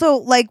also,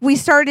 like, we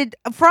started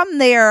from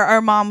there.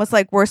 Our mom was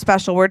like, we're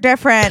special, we're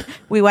different.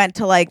 We went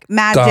to like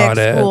magic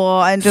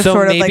school and just so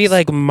sort of maybe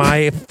like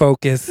my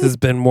focus has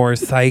been more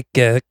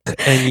psychic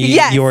and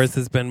Yes. yours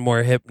has been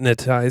more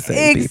hypnotizing.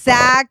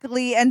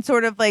 Exactly. And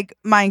sort of like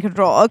mind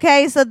control.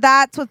 Okay. So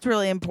that's what's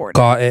really important.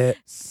 Got it.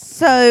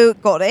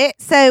 Got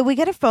it. So we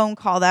get a phone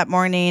call that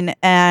morning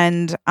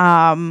and,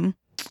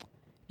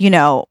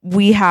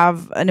 we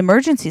have an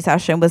emergency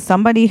session with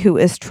somebody who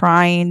is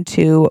trying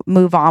to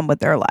move on with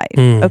their life.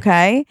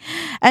 Okay.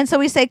 And so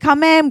we say,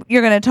 come in,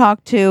 you're going to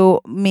talk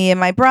to me and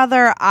my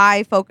brother.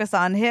 I focus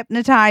on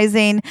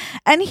hypnotizing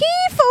and he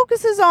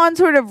focuses on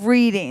sort of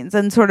readings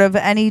and sort of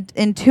any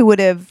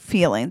intuitive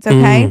feelings.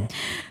 Okay.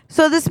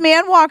 So this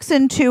man walks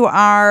into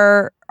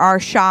our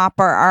shop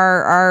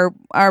or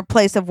our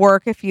place of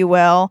work, if you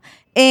will.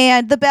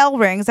 And the bell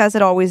rings, as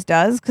it always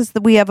does, because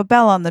we have a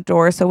bell on the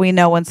door, so we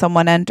know when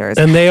someone enters.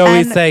 And they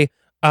always say,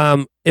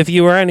 if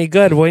you were any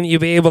good, wouldn't you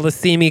be able to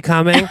see me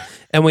coming?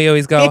 And we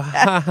always go,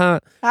 ha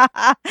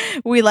ha.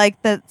 We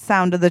like the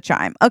sound of the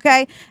chime.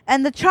 Okay.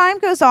 And the chime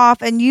goes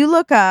off, and you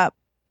look up,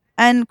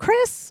 and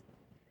Chris,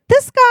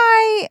 this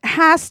guy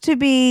has to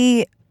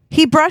be.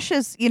 He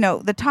brushes,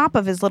 the top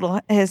of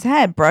his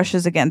head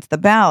brushes against the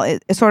bell.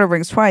 It sort of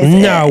rings twice.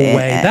 No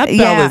way. That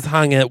bell is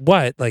hung at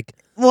what? Like.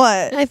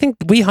 What? I think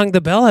we hung the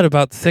bell at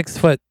about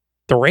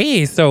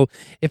 6'3". So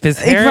if his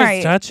hair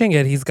is touching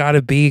it, he's got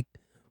to be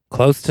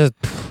close to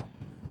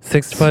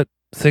 6'1",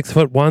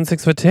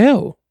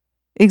 6'2".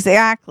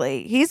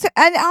 Exactly.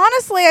 And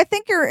honestly, I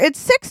think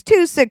it's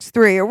 6'2",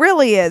 6'3". It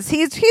really is.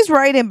 He's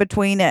right in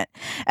between it,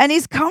 and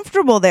he's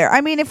comfortable there.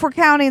 I mean, if we're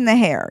counting the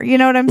hair, you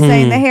know what I'm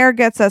saying? The hair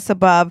gets us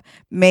above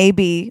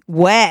maybe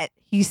wet.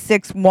 He's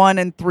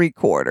 6'1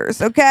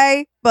 3/4.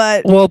 Okay.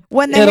 But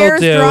when the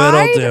hair's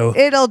dried,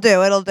 it'll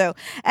do.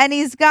 And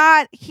he's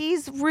got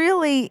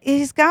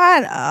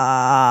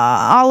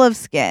olive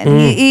skin.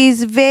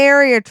 He's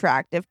very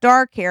attractive,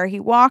 dark hair. He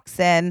walks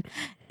in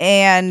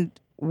and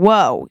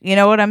whoa, you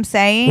know what I'm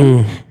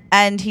saying?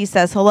 And he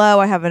says, hello,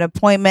 I have an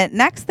appointment.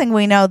 Next thing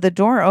we know, the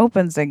door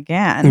opens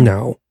again.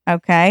 No.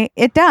 Okay.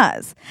 It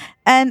does.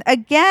 And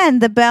again,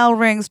 the bell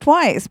rings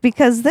twice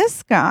because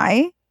this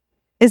guy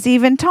is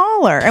even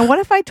taller. And what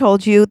if I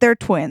told you they're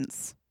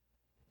twins?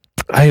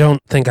 I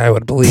don't think I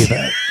would believe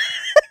it.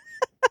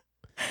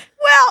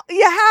 Well,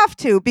 you have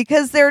to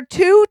because they're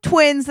two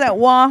twins that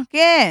walk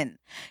in.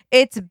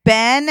 It's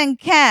Ben and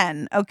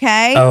Ken,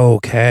 okay?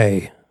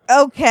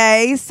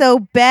 Okay, so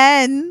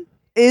Ben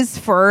is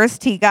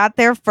first. He got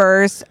there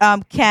first.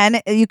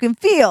 Ken, you can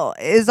feel,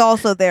 is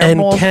also there.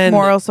 And Ken,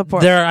 moral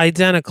support. They're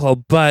identical,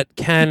 but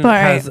Ken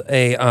has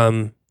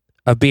a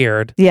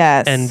beard.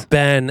 Yes. And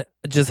Ben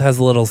just has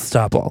a little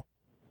stubble.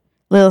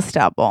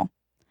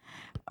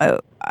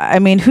 I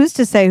mean, who's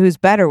to say who's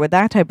better with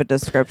that type of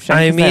description?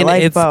 I mean,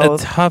 it's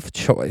both. a tough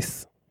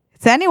choice.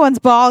 It's anyone's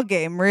ball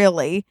game,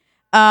 really.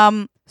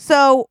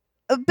 So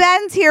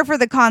Ben's here for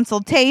the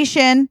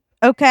consultation,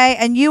 okay?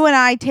 And you and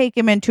I take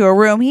him into a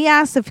room. He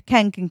asks if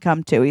Ken can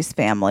come too. He's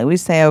family. We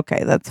say,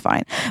 okay, that's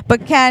fine.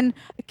 But Ken,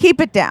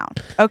 keep it down,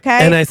 okay?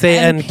 And I say,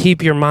 and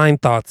keep your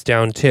mind thoughts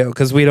down too,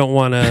 because we don't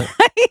want to.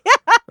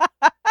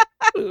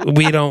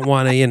 We don't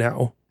want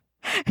to,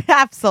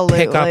 absolutely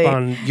pick up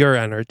on your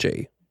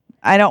energy.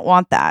 I don't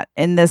want that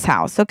in this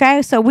house.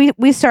 Okay. So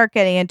we start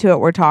getting into it.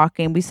 We're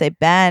talking. We say,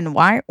 Ben,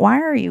 why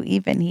are you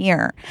even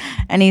here?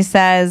 And he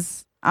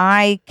says,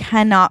 I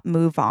cannot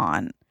move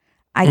on.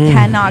 I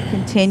cannot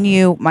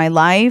continue my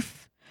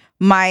life.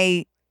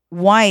 My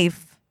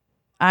wife,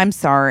 I'm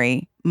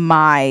sorry,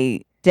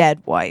 my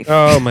dead wife.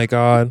 Oh my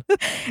God.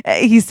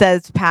 He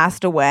says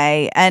passed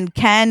away. And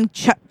Ken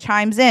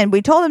chimes in.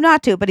 We told him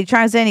not to, but he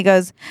chimes in. He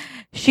goes,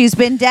 she's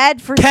been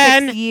dead for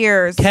 6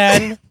 years.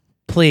 Ken,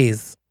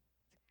 please.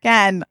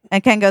 Ken.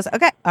 And Ken goes,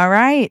 okay, all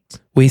right.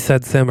 We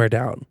said simmer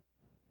down.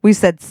 We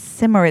said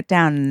simmer it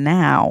down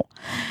now.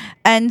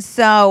 And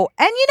so,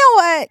 and you know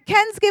what?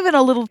 Ken's given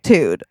a little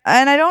toot,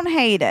 and I don't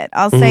hate it.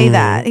 I'll say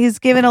that. He's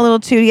given a little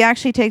toot. He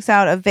actually takes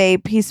out a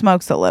vape. He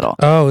smokes a little.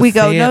 Oh, we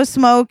go, no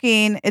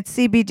smoking. It's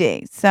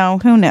CBD. So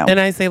who knows? And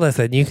I say,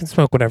 listen, you can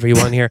smoke whatever you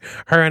want here.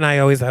 Her and I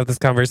always have this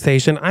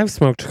conversation. I've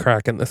smoked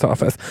crack in this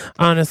office.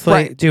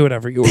 Honestly, do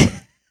whatever you want.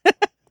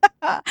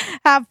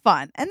 Have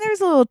fun. And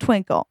there's a little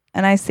twinkle,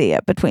 and I see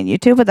it between you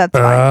two, but that's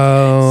fine.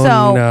 Oh,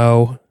 so,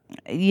 no.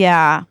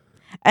 Yeah.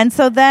 And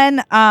so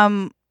then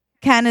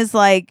Ken is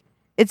like,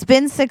 it's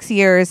been 6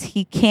 years.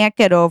 He can't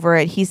get over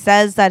it. He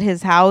says that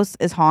his house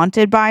is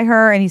haunted by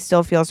her and he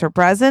still feels her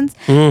presence.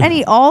 And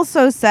he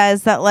also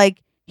says that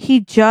like he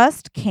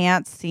just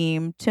can't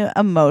seem to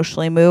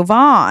emotionally move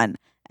on.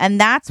 And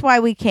that's why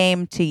we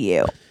came to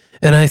you.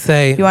 And I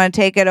say, you want to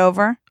take it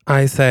over?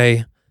 I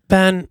say,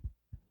 Ben,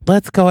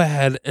 let's go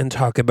ahead and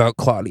talk about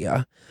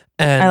Claudia.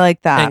 And I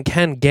like that. And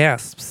Ken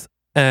gasps,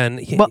 and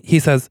he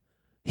says,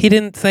 he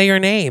didn't say your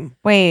name.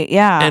 Wait,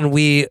 yeah. And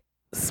we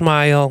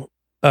smile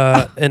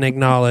and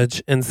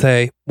acknowledge and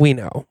say, we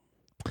know.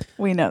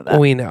 We know that.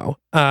 We know.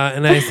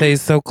 And I say,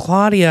 so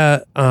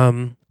Claudia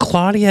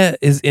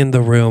is in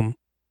the room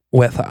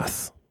with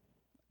us.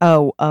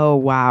 Oh,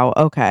 wow.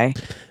 Okay.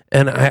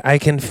 And I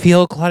can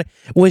feel Claudia.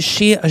 Was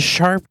she a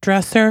sharp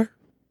dresser?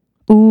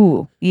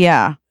 Ooh,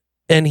 yeah.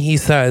 And he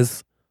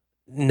says,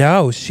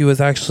 no, she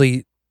was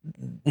actually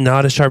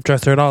not a sharp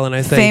dresser at all. And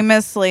I say,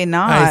 famously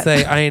not. I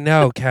say, I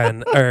know,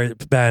 Ken or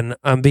Ben,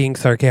 I'm being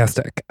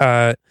sarcastic.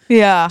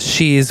 Yeah.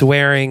 She's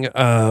wearing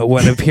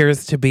what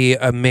appears to be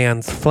a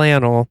man's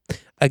flannel.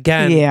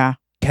 Again, yeah.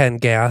 Ken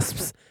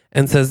gasps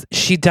and says,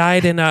 she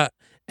died in a,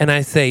 and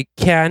I say,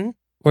 Ken,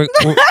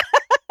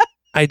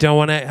 I don't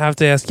want to have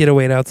to ask you to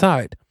wait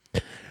outside.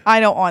 I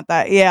don't want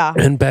that. Yeah.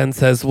 And Ben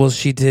says, well,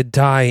 she did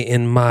die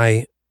in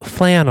my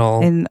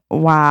flannel. And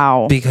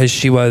wow. Because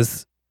she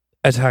was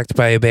attacked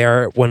by a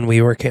bear when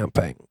we were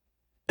camping.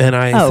 And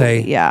I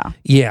say,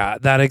 yeah,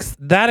 that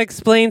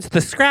explains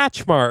the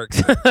scratch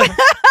marks.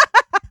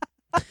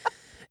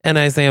 And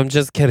I say, I'm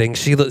just kidding.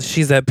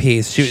 She's at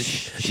peace.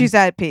 She's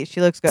at peace. She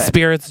looks good.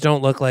 Spirits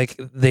don't look like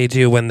they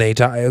do when they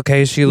die.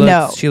 Okay, she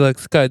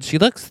looks good. She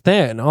looks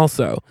thin,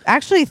 also.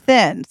 Actually,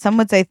 thin. Some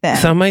would say thin.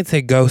 Some might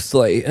say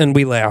ghostly, and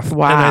we laugh.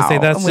 Wow. And I say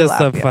that's just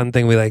a fun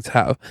thing we like to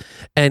have.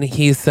 And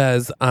he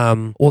says,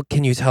 well,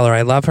 can you tell her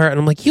I love her? And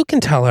I'm like, you can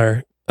tell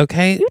her.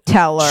 Okay, you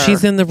tell her.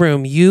 She's in the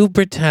room. You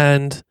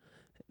pretend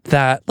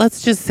that.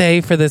 Let's just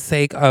say, for the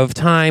sake of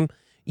time,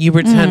 you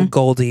pretend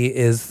Goldie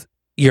is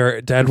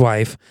your dead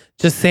wife.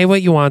 Just say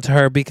what you want to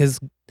her, because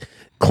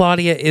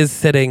Claudia is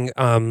sitting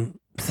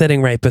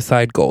right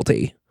beside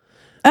Goldie.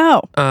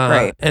 Oh,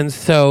 great. And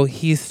so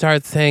he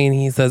starts saying,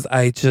 he says,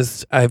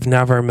 I've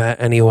never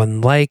met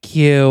anyone like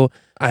you.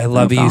 I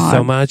love you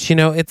so much. You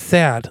know, it's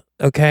sad.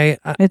 Okay.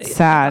 It's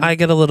sad. I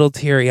get a little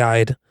teary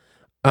eyed.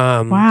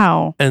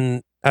 Wow.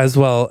 And as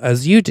well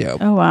as you do.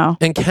 Oh, wow.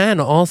 And Ken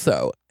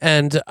also.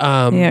 And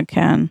yeah,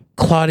 Ken.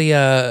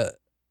 Claudia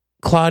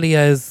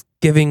is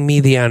giving me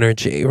the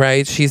energy,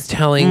 right? She's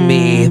telling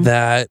me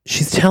that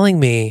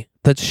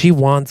she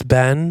wants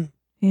Ben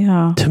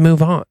to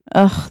move on.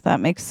 Ugh, that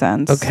makes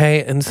sense.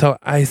 Okay. And so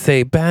I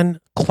say, Ben,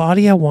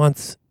 Claudia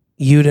wants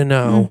you to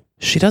know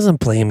she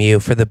doesn't blame you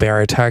for the bear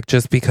attack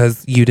just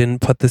because you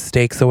didn't put the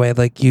stakes away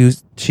like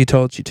she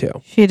told you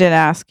to. She did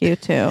ask you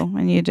to,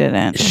 and you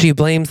didn't. She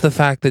blames the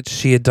fact that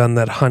she had done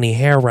that honey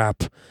hair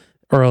wrap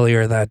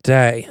earlier that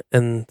day.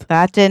 And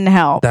that didn't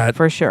help, that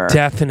for sure.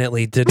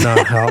 Definitely did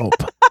not help.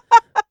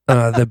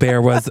 The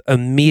bear was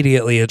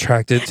immediately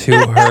attracted to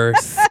her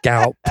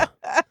scalp.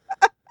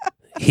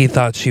 He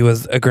thought she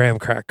was a graham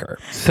cracker.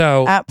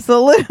 So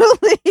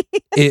absolutely.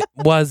 It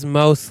was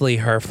mostly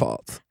her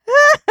fault.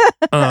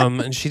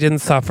 And she didn't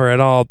suffer at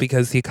all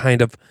because he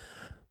kind of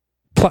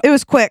it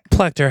was quick.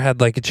 Plucked her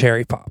head like a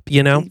cherry pop,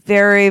 you know?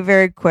 Very,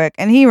 very quick.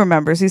 And he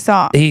remembers, he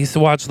saw. He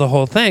watched the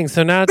whole thing.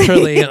 So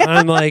naturally,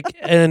 I'm like,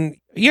 and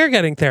you're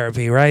getting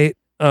therapy, right?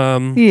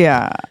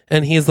 Yeah.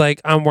 And he's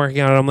like, I'm working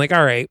on it. I'm like,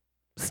 all right.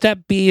 Step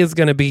B is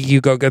going to be you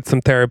go get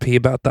some therapy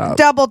about that.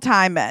 Double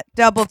time it.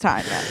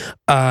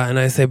 And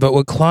I say, but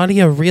what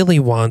Claudia really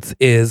wants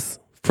is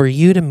for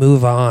you to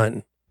move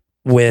on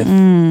with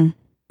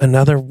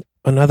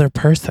another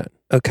person,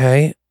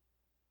 okay?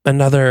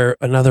 Another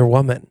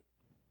woman.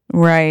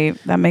 Right.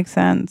 That makes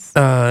sense.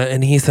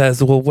 And he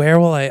says, well, where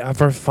will I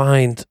ever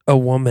find a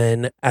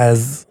woman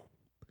as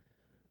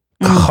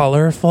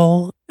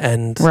colorful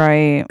and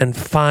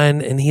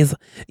fun? And he's,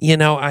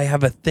 I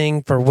have a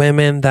thing for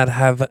women that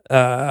have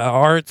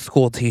art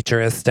school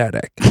teacher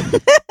aesthetic.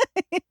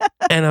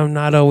 And I'm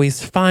not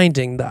always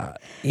finding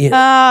that.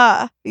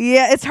 Yeah,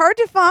 it's hard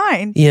to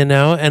find.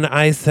 And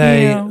I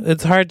say,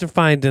 it's hard to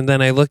find. And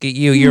then I look at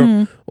you,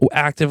 you're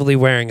actively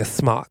wearing a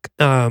smock.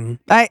 And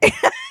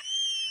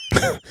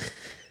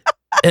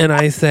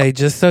I say,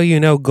 just so you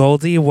know,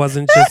 Goldie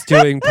wasn't just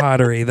doing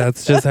pottery.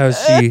 That's just how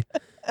she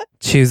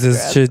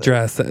chooses to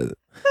dress it.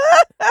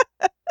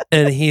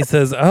 And he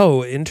says,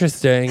 oh,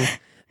 interesting.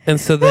 And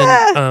so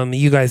then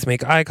you guys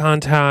make eye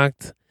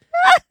contact.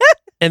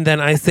 And then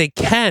I say,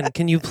 Ken,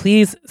 can you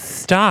please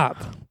stop?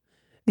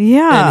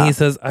 Yeah. And he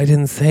says, I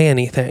didn't say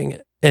anything.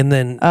 And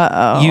then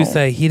you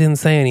say, he didn't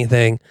say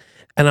anything.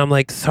 And I'm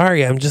like,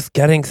 sorry, I'm just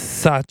getting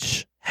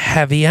such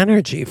heavy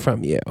energy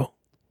from you.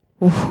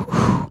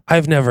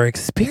 I've never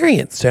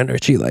experienced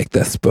energy like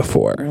this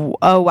before.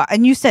 Oh, wow.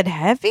 And you said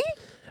heavy?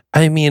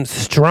 I mean,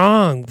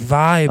 strong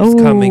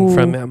vibes coming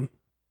from him.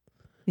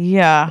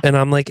 Yeah. And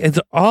I'm like, it's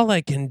all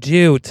I can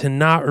do to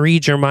not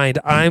read your mind.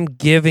 I'm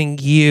giving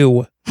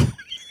you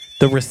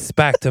the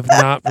respect of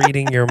not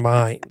reading your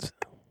mind.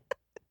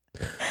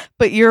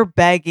 But you're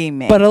begging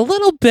me. But a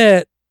little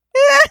bit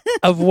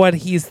of what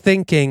he's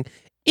thinking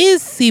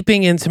is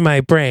seeping into my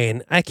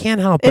brain. I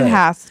can't help it. It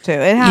has to.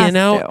 It has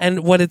to.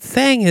 And what it's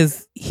saying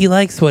is he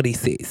likes what he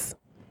sees.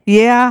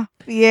 Yeah.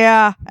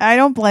 Yeah. I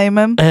don't blame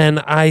him. And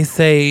I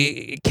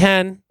say,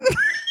 Ken,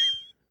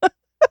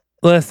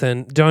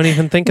 Listen, don't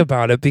even think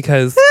about it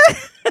because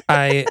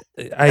I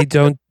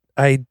don't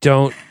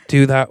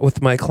do that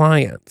with my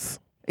clients.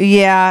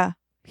 Yeah.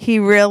 He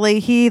work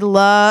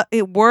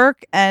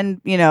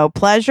and,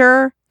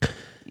 pleasure,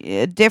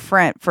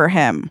 different for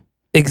him.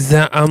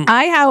 Exactly.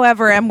 I,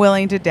 however, am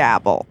willing to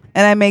dabble,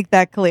 and I make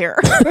that clear.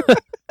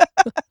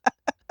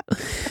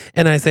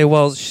 And I say,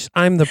 well,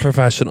 I'm the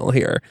professional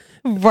here.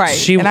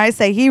 Right. And I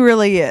say, he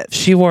really is.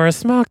 She wore a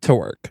smock to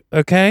work.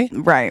 Okay.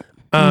 Right.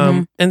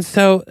 And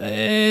so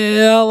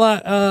a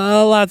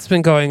lot's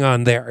been going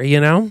on there,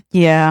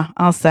 Yeah,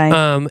 I'll say.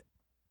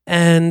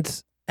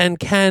 And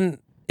Ken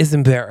is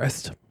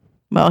embarrassed.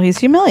 Well, he's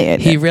humiliated.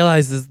 He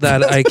realizes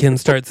that I can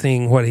start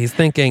seeing what he's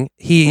thinking.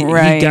 He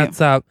gets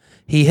up.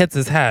 He hits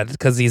his head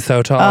because he's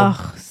so tall.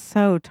 Oh,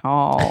 so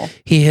tall.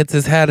 He hits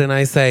his head, and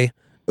I say,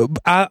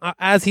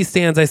 as he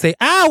stands, I say,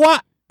 "Ah,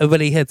 what?"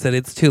 But he hits it.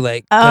 It's too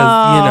late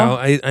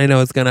because I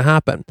know it's going to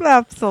happen.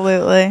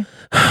 Absolutely.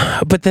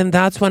 But then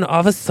that's when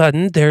all of a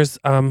sudden there's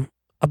a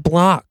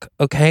block.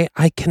 Okay,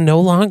 I can no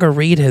longer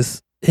read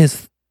his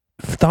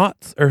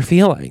thoughts or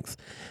feelings,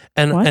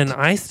 and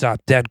I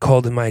stop dead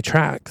cold in my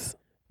tracks,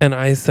 and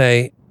I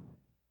say,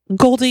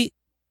 "Goldie,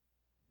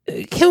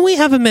 can we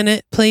have a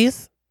minute,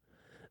 please?"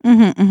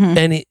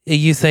 And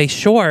you say,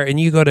 "Sure," and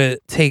you go to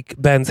take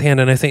Ben's hand,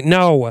 and I say,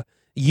 "No,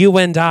 you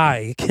and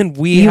I, can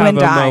we have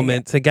a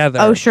moment together?"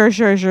 Oh, sure.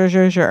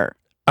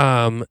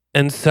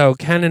 And so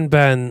Ken and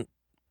Ben,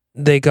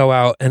 they go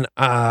out, and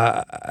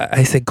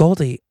I say,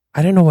 "Goldie,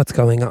 I don't know what's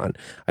going on.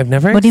 I've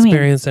never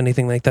experienced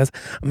anything like this.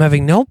 I'm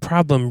having no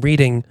problem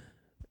reading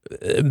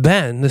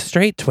Ben, the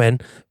straight twin,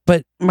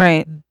 but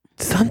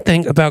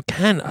something about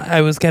Ken,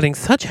 I was getting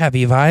such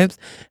heavy vibes,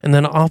 and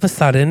then all of a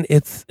sudden,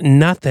 it's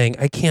nothing.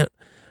 I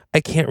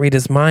can't read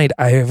his mind.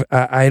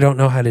 I don't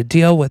know how to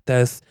deal with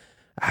this.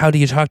 How do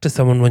you talk to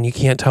someone when you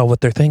can't tell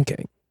what they're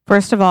thinking?"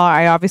 First of all,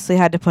 I obviously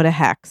had to put a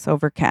hex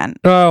over Ken.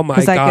 Oh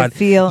my God. I could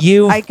feel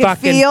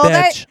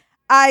bitch.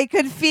 I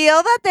could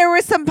feel that there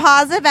was some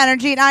positive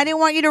energy, and I didn't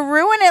want you to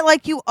ruin it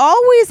like you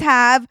always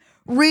have,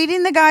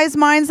 reading the guy's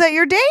minds that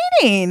you're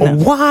dating.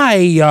 Why?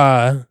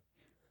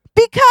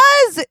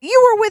 Because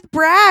you were with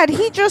Brad.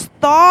 He just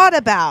thought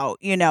about,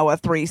 a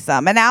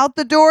threesome, and out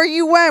the door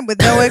you went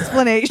with no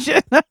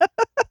explanation.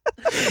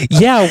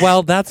 Yeah,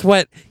 well, that's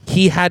what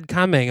he had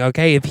coming,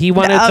 okay? If he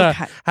wanted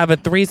to have a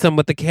threesome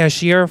with the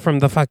cashier from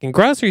the fucking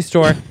grocery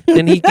store,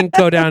 then he can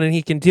go down and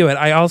he can do it.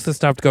 I also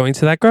stopped going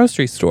to that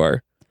grocery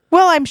store.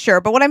 Well, I'm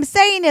sure. But what I'm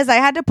saying is I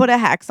had to put a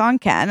hex on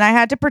Ken. I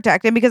had to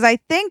protect him because I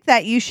think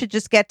that you should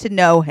just get to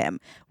know him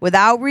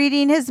without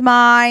reading his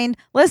mind.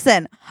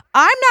 Listen,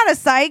 I'm not a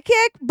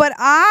psychic, but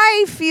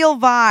I feel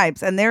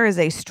vibes. And there is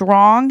a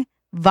strong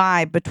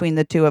vibe between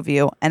the two of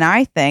you. And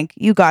I think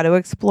you got to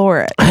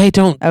explore it. I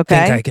don't think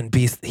I can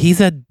be.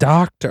 He's a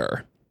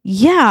doctor.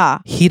 Yeah.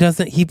 He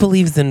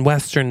believes in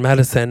Western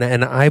medicine,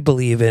 and I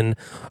believe in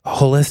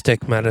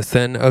holistic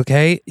medicine,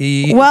 okay?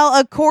 Well,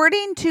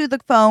 according to the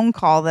phone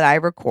call that I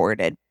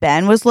recorded,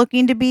 Ben was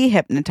looking to be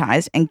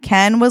hypnotized, and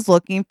Ken was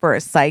looking for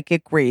a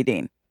psychic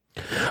reading.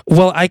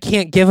 Well, I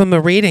can't give him a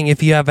reading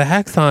if you have a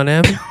hex on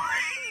him.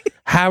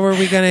 How are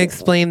we going to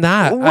explain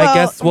that? Well, I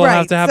guess we'll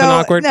have to have an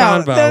awkward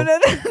convo.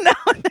 No.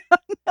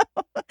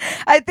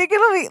 I think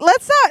it'll be,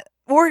 let's not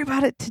worry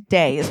about it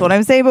today is what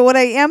I'm saying. But what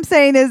I am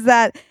saying is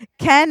that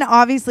Ken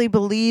obviously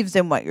believes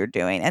in what you're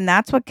doing, and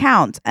that's what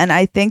counts. And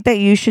I think that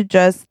you should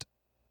just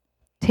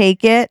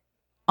take it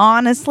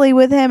honestly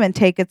with him and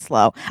take it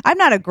slow. I'm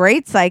not a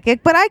great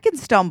psychic, but I can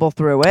stumble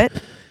through it.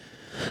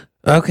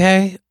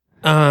 Okay.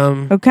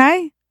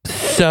 Okay.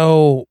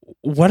 So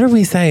what are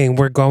we saying?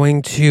 We're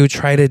going to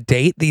try to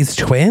date these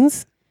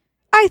twins?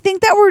 I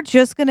think that we're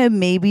just going to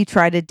maybe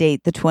try to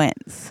date the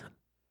twins.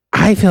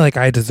 I feel like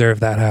I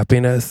deserve that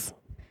happiness.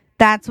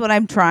 That's what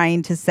I'm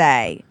trying to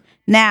say.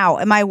 Now,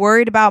 am I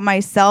worried about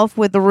myself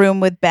with the room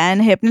with Ben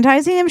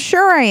hypnotizing him?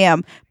 Sure I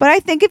am. But I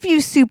think if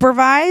you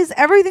supervise,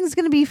 everything's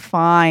going to be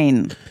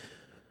fine.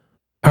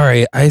 All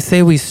right. I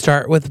say we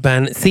start with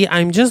Ben. See,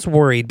 I'm just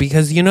worried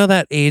because you know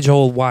that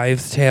age-old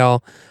wives'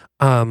 tale?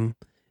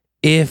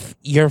 If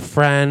your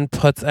friend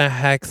puts a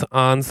hex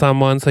on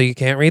someone so you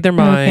can't read their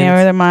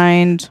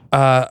mind.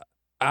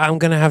 I'm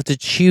going to have to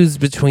choose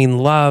between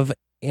love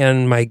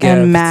and my gifts.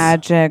 And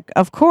magic,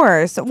 of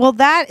course. Well,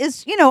 that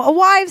is, a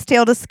wives'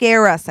 tale to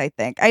scare us, I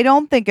think. I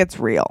don't think it's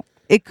real.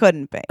 It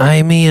couldn't be.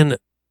 I mean,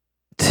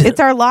 it's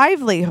our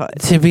livelihood.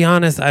 To be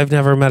honest, I've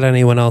never met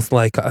anyone else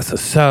like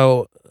us.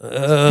 So,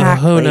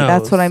 exactly. Who knows?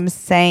 That's what I'm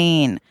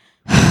saying.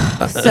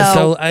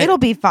 so it'll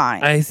be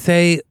fine. I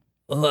say,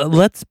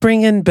 let's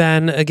bring in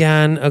Ben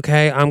again,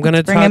 okay? I'm going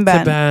to talk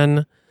to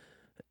Ben,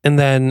 and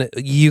then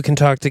you can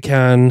talk to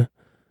Ken.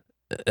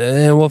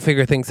 And we'll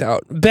figure things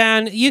out.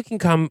 Ben, you can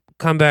come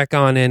back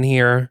on in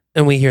here.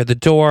 And we hear the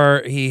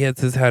door. He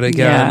hits his head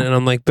again. Yeah. And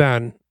I'm like,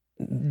 Ben,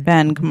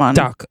 come on.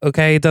 Duck,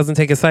 okay? It doesn't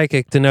take a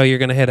psychic to know you're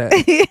going to hit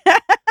it.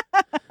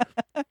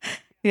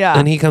 Yeah.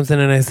 And he comes in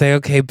and I say,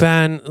 okay,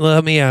 Ben,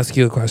 let me ask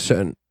you a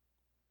question.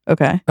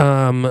 Okay.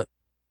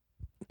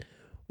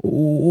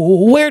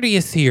 Where do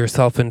you see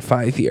yourself in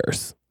 5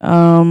 years?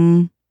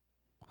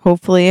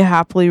 hopefully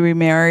happily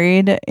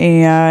remarried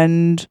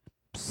and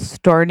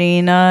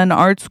starting an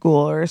art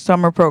school or a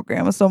summer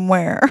program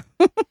somewhere.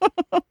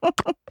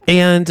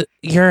 And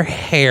your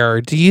hair,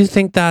 do you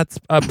think that's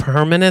a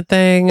permanent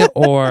thing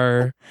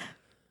or?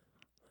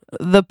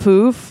 The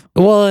poof?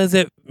 Well,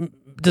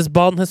 does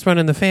baldness run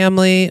in the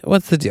family?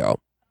 What's the deal?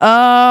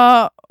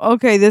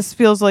 Okay, this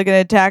feels like an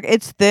attack.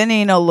 It's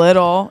thinning a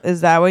little.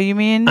 Is that what you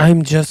mean?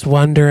 I'm just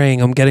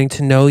wondering. I'm getting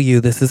to know you.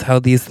 This is how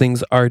these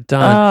things are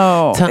done.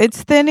 Oh,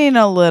 it's thinning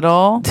a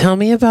little. Tell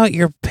me about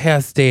your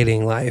past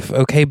dating life,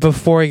 okay,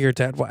 before your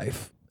dead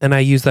wife. And I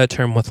use that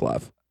term with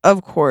love.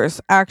 Of course.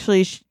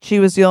 Actually, she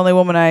was the only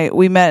woman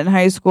we met in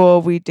high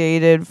school. We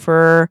dated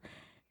for,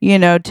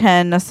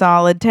 a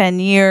solid 10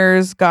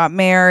 years, got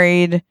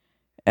married,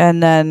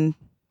 and then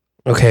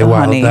okay, wow,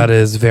 honey. That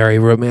is very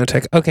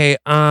romantic. Okay,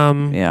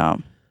 yeah.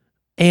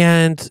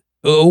 And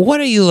what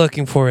are you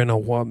looking for in a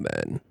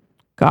woman?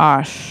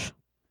 Gosh.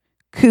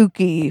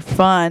 Kooky,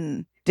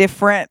 fun,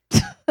 different.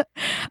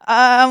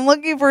 I'm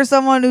looking for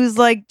someone who's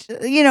like,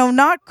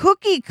 not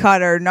cookie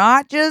cutter,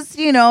 not just,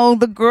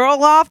 the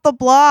girl off the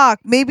block.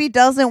 Maybe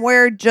doesn't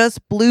wear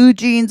just blue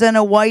jeans and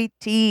a white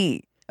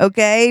tee.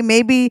 Okay,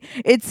 maybe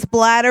it's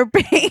splatter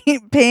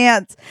paint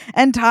pants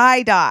and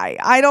tie dye.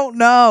 I don't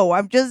know.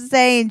 I'm just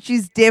saying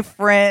she's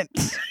different.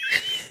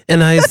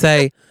 And I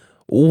say,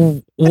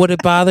 would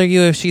it bother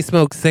you if she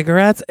smoked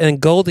cigarettes?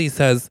 And Goldie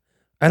says,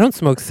 I don't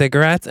smoke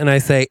cigarettes. And I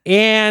say,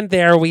 and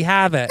there we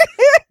have it.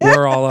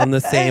 We're all on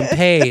the same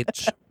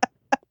page.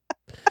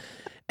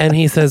 And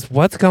he says,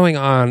 what's going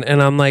on?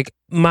 And I'm like,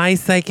 my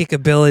psychic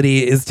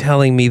ability is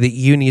telling me that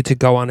you need to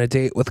go on a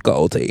date with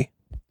Goldie.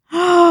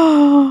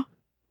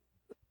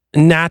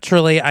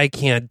 Naturally, I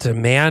can't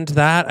demand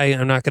that.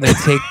 I'm not going to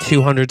take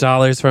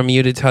 $200 from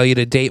you to tell you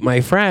to date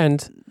my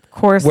friend. Of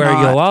course where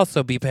not. You'll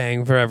also be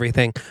paying for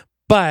everything.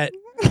 But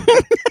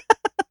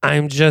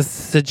I'm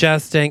just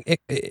suggesting.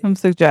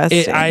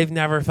 I've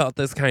never felt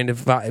this kind of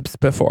vibes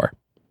before.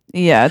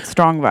 Yeah, it's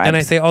strong vibes. And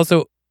I say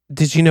also,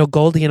 did you know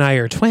Goldie and I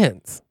are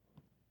twins?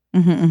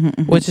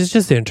 Which is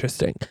just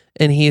interesting.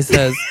 And he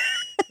says,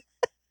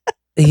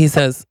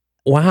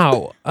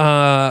 wow,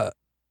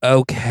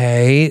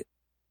 okay.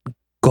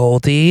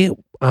 Goldie,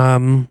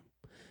 can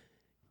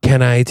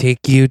I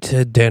take you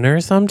to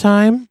dinner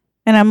sometime?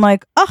 And I'm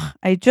like,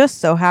 I just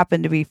so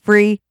happen to be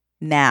free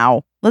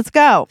now. Let's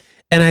go.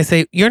 And I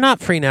say, you're not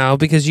free now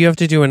because you have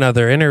to do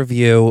another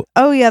interview.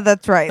 Oh, yeah,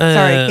 that's right.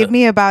 Sorry. Give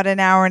me about an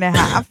hour and a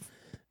half.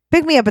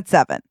 Pick me up at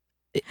 7.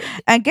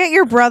 And get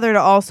your brother to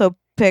also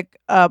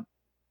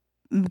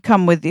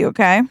come with you,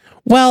 okay?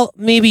 Well,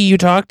 maybe you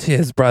talk to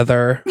his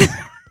brother.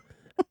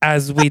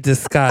 As we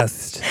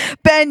discussed.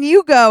 Ben,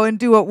 you go and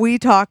do what we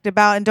talked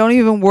about and don't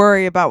even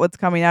worry about what's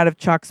coming out of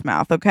Chuck's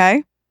mouth,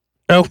 okay?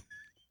 Oh,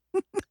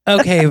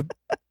 okay.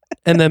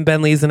 And then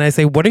Ben leaves and I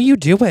say, what are you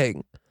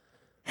doing?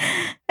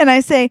 And I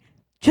say,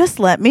 just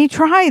let me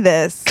try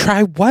this.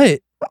 Try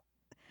what?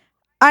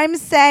 I'm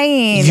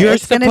saying you're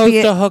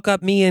supposed to hook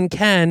up me and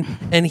Ken,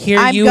 and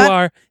here you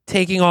are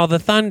taking all the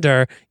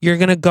thunder. You're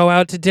going to go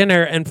out to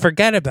dinner and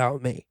forget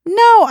about me.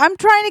 No, I'm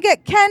trying to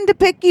get Ken to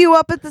pick you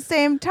up at the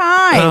same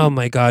time. Oh,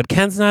 my God.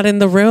 Ken's not in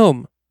the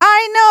room.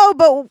 I know,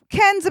 but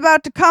Ken's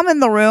about to come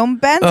in the room.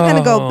 Ben's going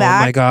to go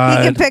back. Oh, my God.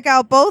 He can pick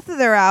out both of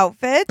their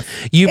outfits.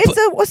 It's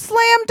a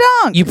slam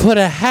dunk. You put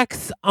a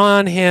hex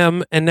on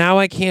him, and now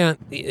I can't.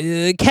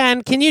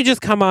 Ken, can you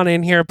just come on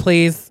in here,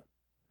 please?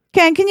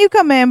 Ken, can you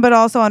come in, but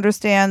also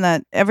understand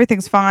that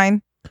everything's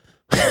fine?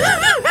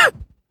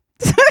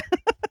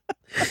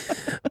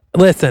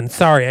 Listen,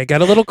 sorry, I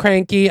got a little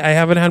cranky. I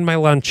haven't had my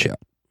lunch yet.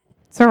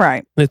 It's all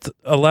right. It's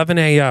 11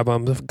 a.m.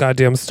 I'm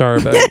goddamn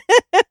starving.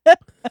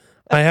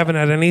 I haven't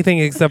had anything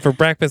except for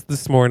breakfast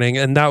this morning,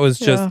 and that was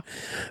just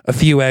a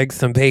few eggs,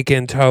 some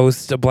bacon,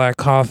 toast, a black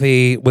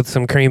coffee with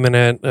some cream in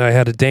it. I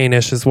had a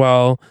Danish as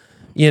well.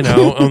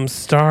 I'm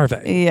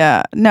starving.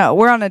 Yeah. No,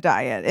 we're on a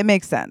diet. It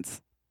makes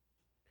sense.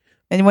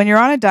 And when you're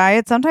on a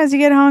diet, sometimes you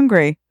get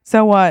hungry.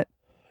 So what?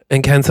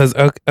 And Ken says,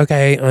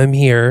 okay, I'm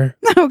here.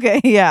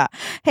 Okay, yeah.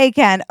 Hey,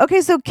 Ken.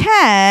 Okay, so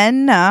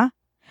Ken,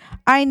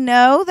 I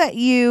know that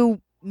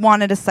you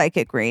wanted a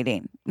psychic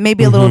reading,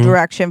 maybe a little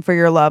direction for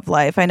your love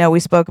life. I know we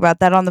spoke about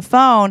that on the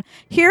phone.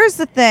 Here's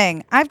the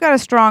thing. I've got a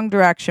strong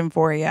direction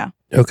for you.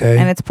 Okay.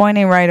 And it's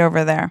pointing right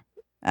over there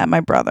at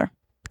my brother.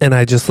 And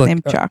I just look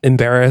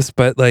embarrassed,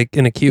 but like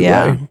in a cute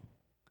way.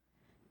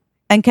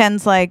 And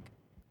Ken's like,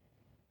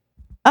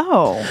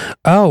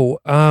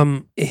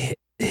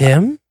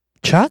 him?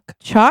 Chuck?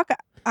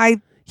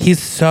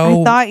 He's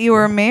so... I thought you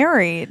were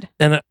married.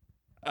 And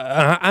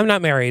I'm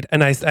not married.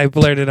 And I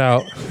blurted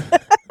out.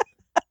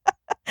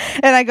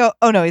 And I go,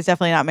 oh no, he's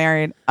definitely not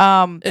married.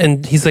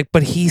 And he's like,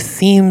 but he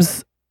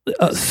seems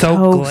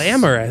so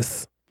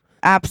glamorous.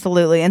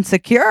 Absolutely. And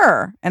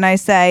secure. And I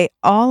say,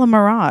 all a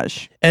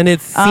mirage. And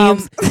it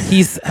seems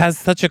he has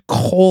such a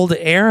cold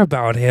air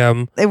about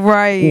him.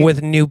 Right.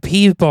 With new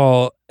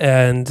people.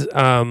 And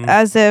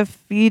as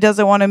if he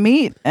doesn't want to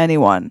meet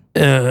anyone.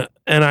 And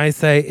I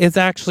say, it's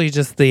actually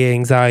just the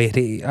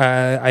anxiety.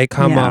 I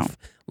come off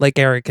like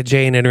Erica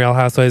Jane in Real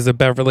Housewives of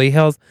Beverly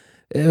Hills.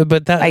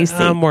 But that I see.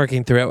 I'm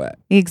working through it.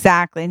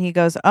 Exactly. And he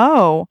goes,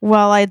 oh,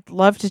 well, I'd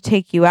love to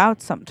take you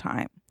out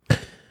sometime.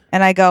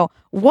 And I go,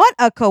 what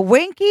a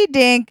coinky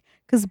dink.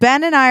 Because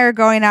Ben and I are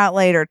going out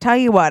later. Tell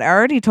you what, I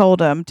already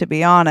told him, to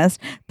be honest.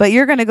 But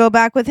you're going to go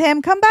back with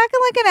him. Come back in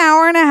like an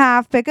hour and a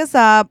half. Pick us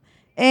up.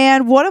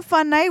 And what a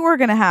fun night we're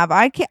going to have.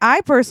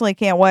 I personally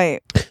can't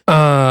wait.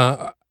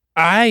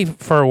 I,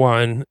 for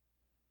one,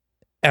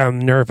 am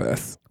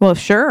nervous. Well,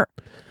 sure.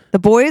 The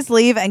boys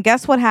leave. And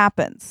guess what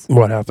happens?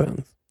 What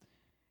happens?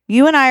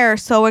 You and I are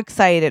so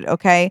excited,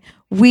 okay?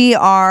 We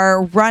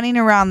are running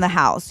around the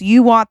house.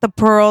 You want the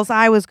pearls.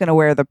 I was going to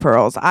wear the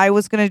pearls. I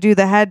was going to do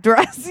the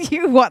headdress.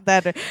 You want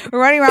that. We're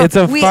running around. It's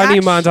a funny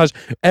montage.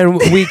 And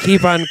we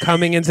keep on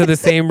coming into the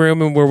same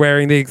room and we're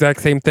wearing the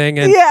exact same thing.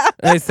 And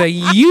I say,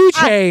 you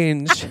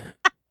change.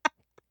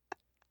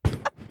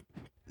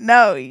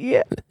 No,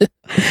 yeah.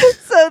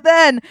 So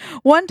then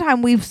one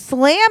time we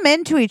slam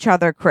into each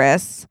other,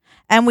 Chris,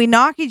 and we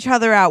knock each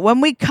other out.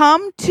 When we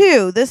come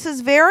to, this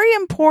is very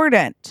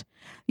important.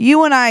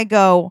 You and I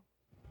go,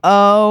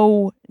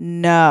 oh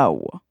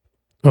no.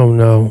 Oh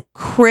no.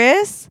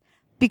 Chris,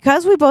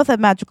 because we both have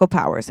magical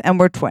powers and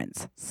we're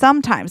twins,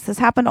 sometimes this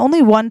happened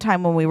only one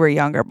time when we were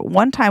younger, but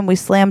one time we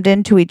slammed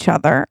into each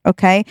other,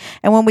 okay?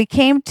 And when we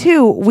came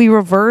to, we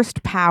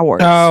reversed powers.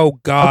 Oh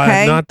God,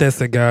 okay? Not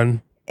this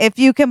again. If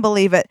you can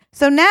believe it.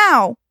 So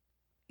now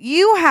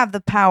you have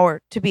the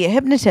power to be a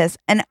hypnotist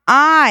and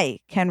I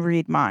can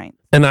read minds.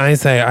 And I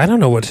say, I don't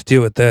know what to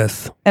do with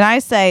this. And I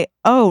say,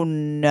 oh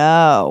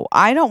no,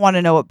 I don't want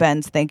to know what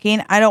Ben's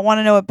thinking. I don't want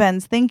to know what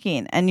Ben's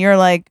thinking. And you're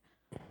like,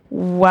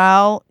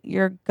 well,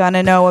 you're going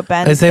to know what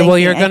Ben's thinking. I say, well,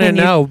 you're going to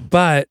know,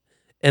 but,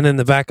 and in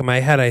the back of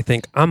my head, I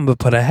think, I'm going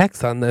to put a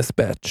hex on this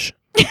bitch.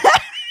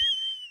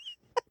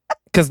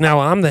 Because now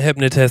I'm the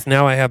hypnotist.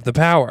 Now I have the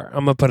power.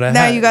 I'm going to put a hex.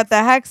 Now you got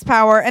the hex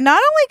power. And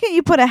not only can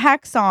you put a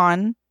hex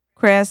on,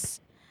 Chris,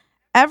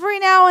 every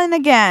now and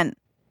again,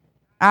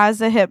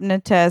 as a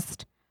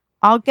hypnotist,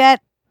 I'll get,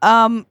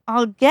 how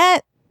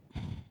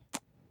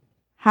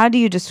do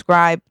you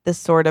describe this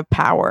sort of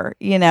power?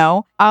 You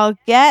know, I'll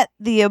get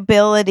the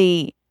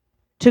ability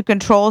to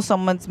control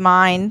someone's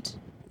mind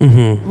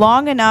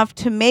long enough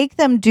to make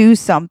them do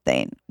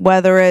something,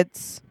 whether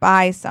it's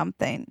buy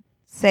something,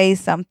 say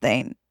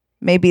something,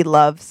 maybe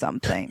love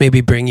something.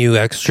 Maybe bring you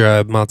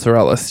extra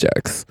mozzarella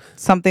sticks.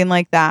 Something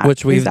like that.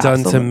 Which we've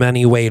done to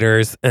many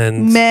waiters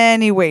and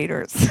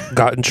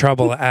got in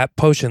trouble at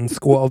potion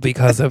school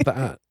because of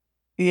that.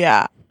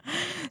 Yeah.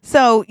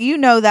 So you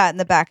know that in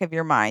the back of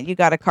your mind. You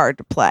got a card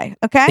to play.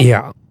 Okay?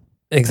 Yeah,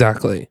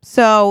 exactly.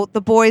 So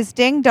the boys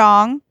ding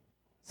dong.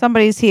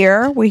 Somebody's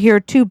here. We hear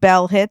 2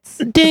 bell hits.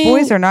 Ding. The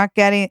boys are not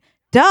getting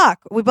duck.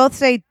 We both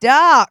say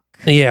duck.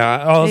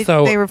 Yeah.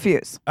 Also, they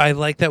refuse. I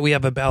like that we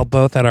have a bell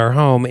both at our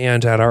home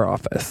and at our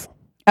office.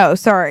 Oh,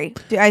 sorry.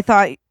 I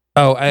thought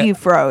you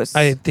froze.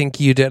 I think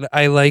you did.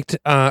 I like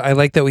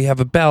that we have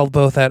a bell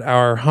both at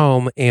our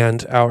home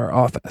and our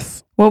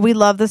office. Well, we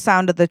love the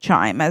sound of the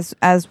chime,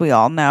 as we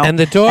all know. And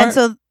the door. And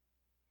so,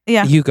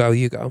 yeah. You go.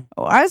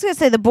 Oh, I was going to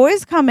say, the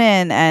boys come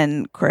in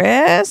and,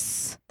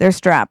 Chris, they're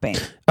strapping.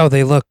 Oh,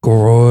 they look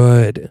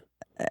good.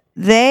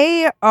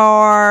 They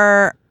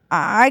are,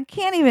 I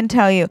can't even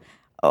tell you.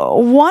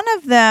 One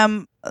of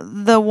them,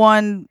 the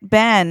one,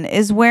 Ben,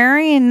 is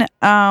wearing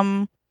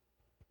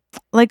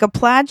like a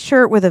plaid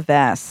shirt with a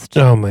vest.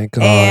 Oh my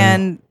God.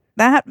 And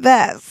that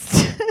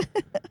vest,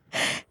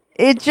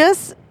 it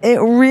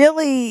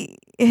really,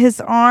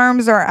 his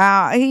arms are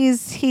out.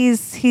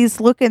 He's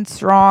looking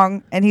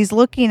strong, and he's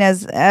looking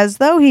as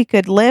though he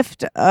could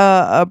lift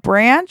a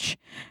branch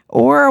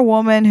or a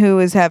woman who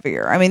is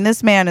heavier. I mean,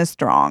 this man is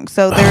strong.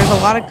 So there's a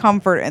lot of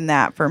comfort in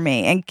that for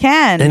me. And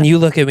Ken. And you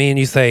look at me and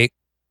you say,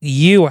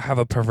 you have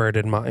a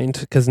perverted mind,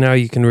 because now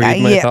you can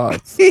read my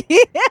thoughts.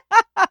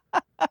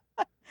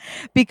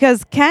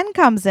 Because Ken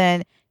comes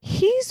in,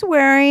 he's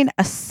wearing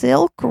a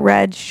silk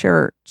red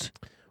shirt,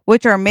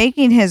 which are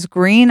making his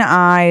green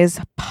eyes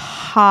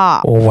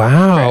pop.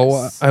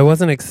 Wow. Chris. I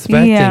wasn't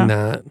expecting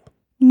that.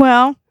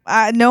 Well,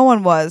 no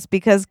one was,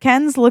 because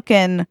Ken's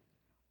looking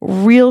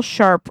real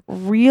sharp,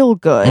 real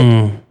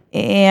good.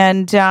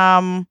 And,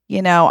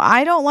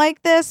 I don't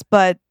like this,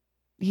 but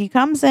he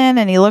comes in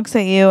and he looks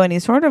at you and he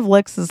sort of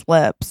licks his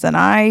lips. And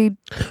I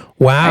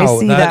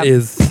see that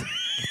is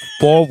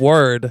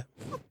forward.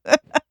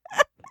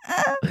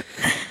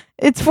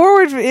 It's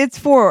forward.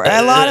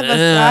 A lot of us,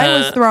 I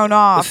was thrown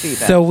off even.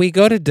 So we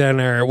go to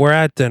dinner. We're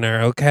at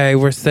dinner, okay?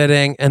 We're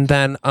sitting, and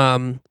then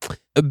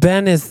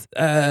Ben is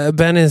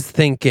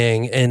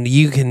thinking, and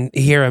you can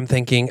hear him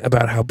thinking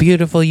about how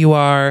beautiful you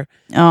are.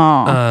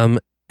 Oh.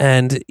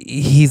 And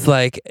he's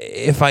like,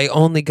 if I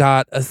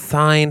got the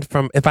sign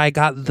from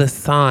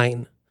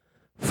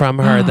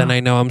her, then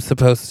I know I'm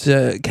supposed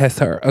to kiss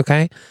her,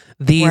 okay?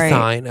 The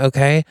sign,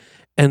 okay?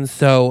 And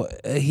so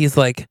he's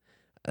like,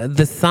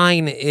 the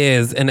sign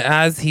is, and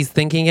as he's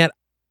thinking it,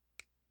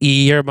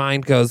 your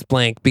mind goes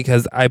blank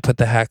because I put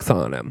the hex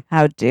on him.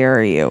 How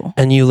dare you?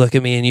 And you look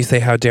at me and you say,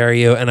 how dare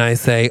you? And I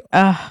say,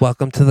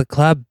 welcome to the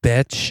club,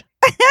 bitch.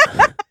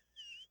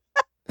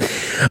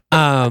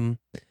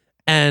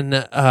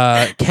 And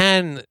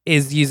Ken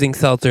is using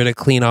seltzer to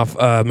clean off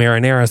a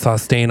marinara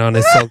sauce stain on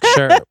his silk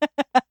shirt.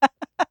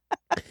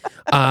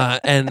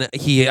 And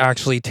he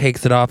actually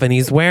takes it off, and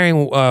he's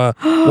wearing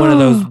one of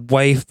those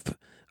white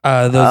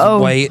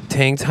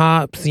tank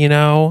tops, you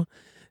know?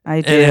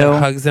 I do. And it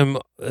hugs him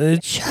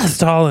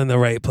just all in the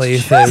right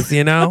places,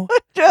 you know?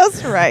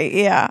 Just right,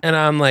 yeah. And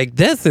I'm like,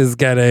 this is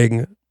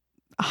getting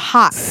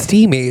hot.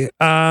 steamy.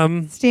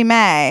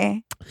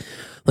 Steamy.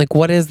 Like,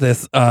 what is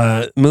this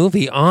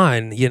movie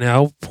on, you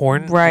know?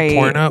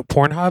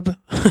 Pornhub?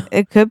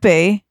 It could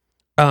be.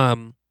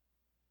 And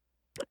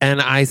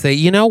I say,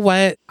 you know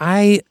what?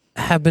 I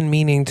have been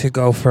meaning to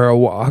go for a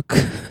walk.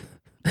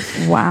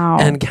 Wow.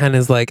 And Ken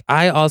is like,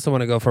 I also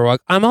want to go for a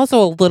walk. I'm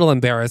also a little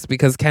embarrassed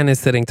because Ken is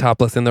sitting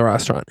topless in the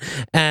restaurant.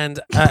 And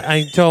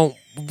I don't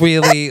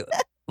really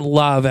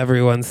love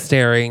everyone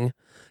staring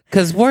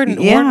because we're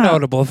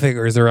notable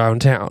figures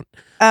around town.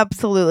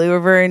 Absolutely. We're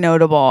very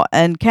notable.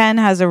 And Ken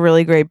has a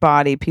really great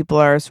body. People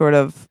are sort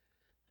of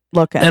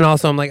looking. And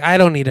also, I'm like, I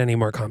don't need any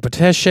more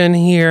competition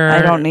here.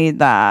 I don't need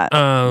that.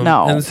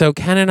 No. And so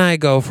Ken and I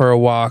go for a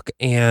walk,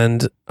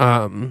 and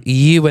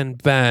you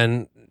and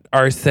Ben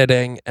are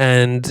sitting,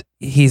 and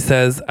he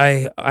says,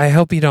 I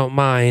hope you don't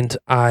mind.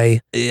 I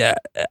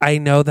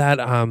know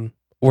that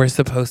we're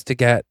supposed to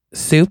get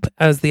soup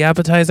as the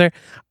appetizer.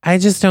 I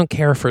just don't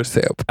care for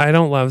soup. I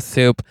don't love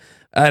soup.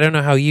 I don't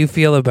know how you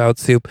feel about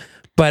soup,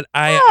 but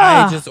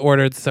I just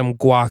ordered some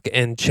guac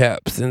and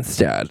chips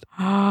instead.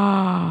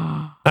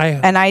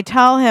 And I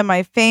tell him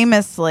I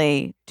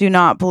famously do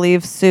not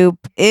believe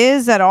soup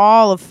is at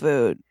all a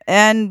food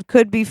and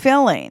could be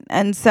filling.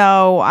 And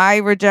so I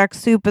reject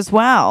soup as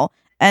well.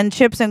 And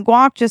chips and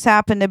guac just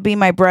happen to be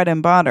my bread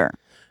and butter.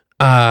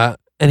 And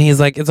he's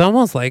like, it's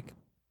almost like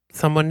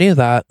someone knew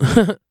that.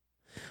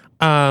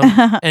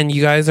 And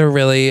you guys are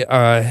really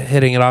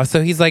hitting it off.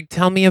 So he's like,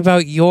 tell me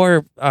about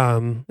your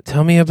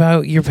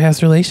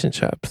past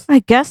relationships. I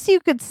guess you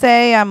could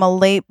say I'm a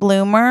late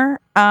bloomer.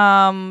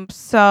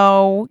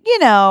 So, you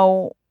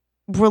know,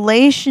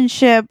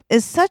 relationship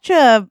is such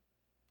a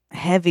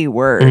heavy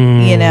word,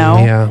 you know?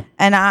 Yeah.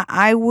 And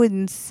I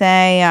wouldn't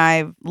say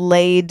I've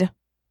laid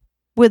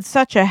with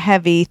such a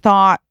heavy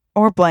thought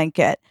or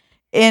blanket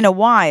in a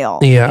while,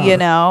 you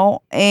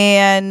know?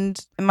 And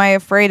am I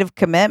afraid of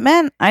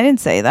commitment? I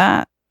didn't say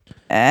that.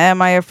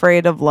 Am I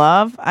afraid of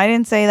love? I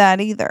didn't say that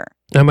either.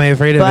 Am I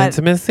afraid of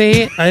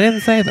intimacy? I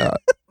didn't say that.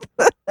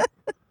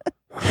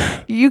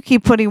 You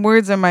keep putting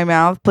words in my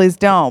mouth. Please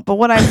don't. But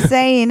what I'm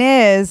saying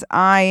is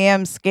I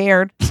am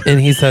scared.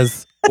 And he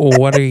says,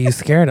 what are you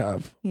scared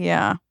of?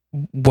 Yeah.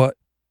 What?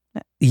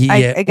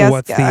 Yeah. I guess,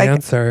 what's the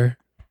answer?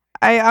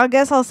 I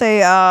guess I'll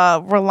say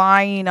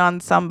relying on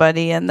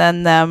somebody and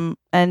then them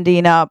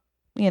ending up,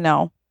 you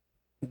know,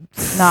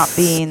 not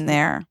being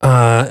there.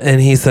 And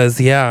he says,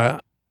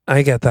 yeah,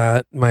 I get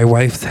that. My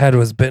wife's head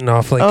was bitten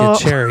off like a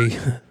cherry.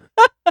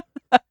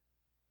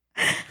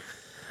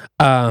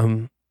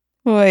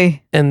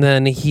 Boy. And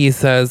then he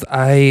says,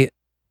 I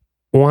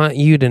want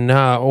you to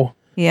know.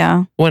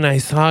 Yeah. When I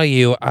saw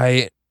you,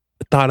 I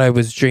thought I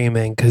was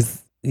dreaming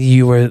because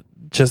you were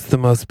just the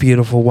most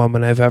beautiful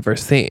woman I've ever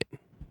seen.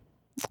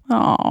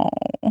 Oh.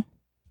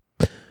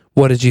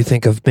 What did you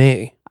think of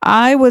me?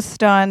 I was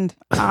stunned.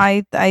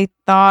 I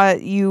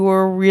thought you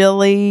were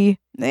really,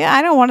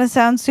 I don't want to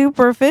sound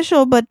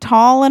superficial, but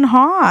tall and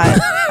hot.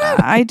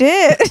 I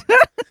did.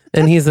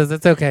 And he says,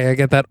 it's okay. I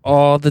get that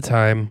all the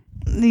time.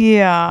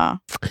 Yeah.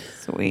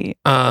 Sweet.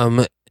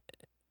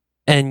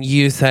 And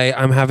you say,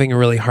 I'm having a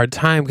really hard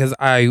time because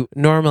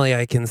normally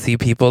I can see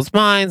people's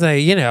minds.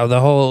 The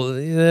whole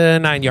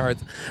 9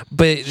 yards.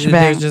 But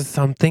there's just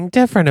something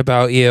different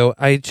about you.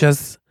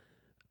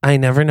 I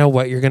never know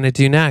what you're going to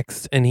do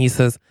next. And he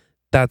says,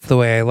 that's the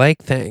way I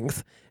like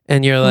things.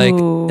 And you're like,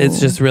 it's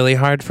just really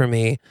hard for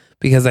me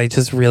because I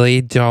just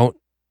really don't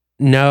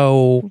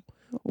know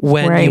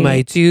when you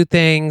might do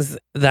things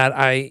that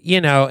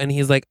and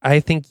he's like,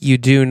 I think you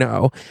do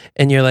know.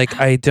 And you're like,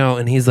 I don't.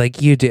 And he's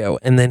like, you do.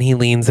 And then he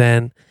leans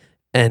in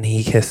and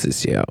he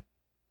kisses you.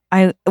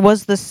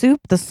 Was the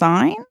soup the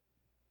sign?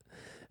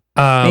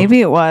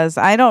 Maybe it was.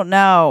 I don't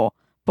know.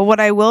 But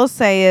what I will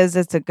say is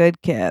it's a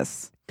good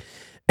kiss.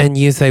 And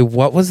you say,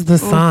 what was the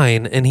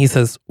sign? And he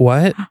says,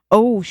 what?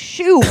 Oh,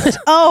 shoot.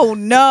 Oh,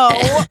 no.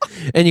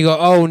 And you go,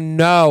 oh,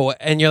 no.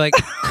 And you're like,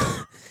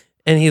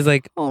 and he's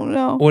like, oh,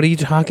 no. What are you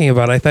talking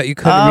about? I thought you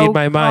couldn't read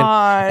my mind.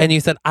 God. And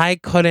you said, I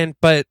couldn't,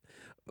 but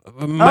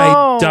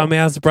my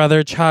dumbass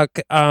brother, Chuck,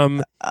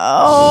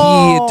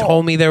 he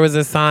told me there was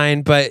a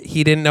sign, but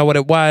he didn't know what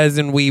it was.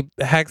 And we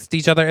hexed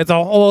each other. It's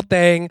a whole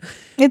thing.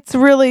 It's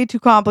really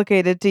too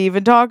complicated to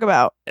even talk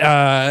about.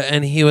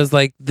 And he was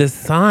like, this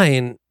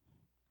sign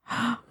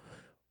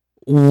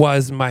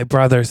was my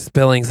brother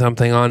spilling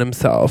something on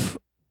himself.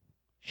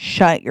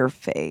 Shut your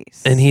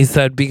face. And he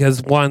said,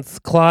 because once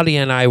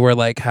Claudia and I were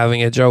like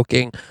having a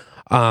joking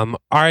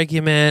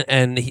argument,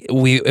 and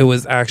it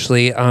was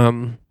actually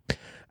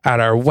at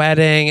our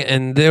wedding,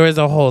 and there was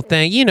a whole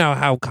thing. You know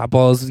how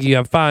couples, you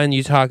have fun,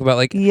 you talk about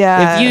like,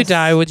 if you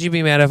die, would you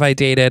be mad if I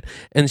dated?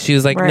 And she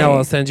was like, no,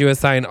 I'll send you a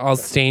sign. I'll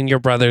stain your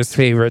brother's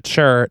favorite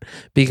shirt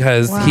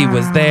because he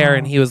was there,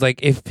 and he was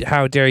like,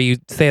 how dare you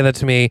say that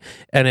to me?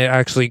 And it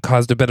actually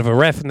caused a bit of a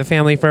rift in the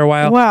family for a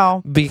while.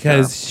 Well,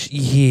 because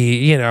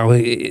he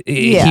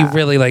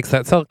really likes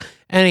that silk.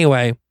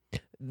 Anyway,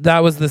 that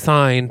was the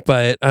sign,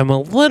 but I'm a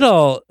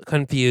little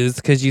confused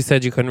because you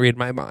said you couldn't read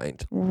my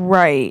mind.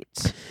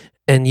 Right.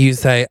 And you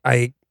say,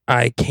 I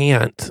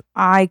can't.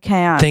 I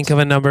can't. Think of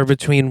a number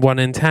between 1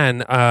 and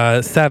 10,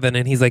 7.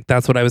 And he's like,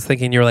 that's what I was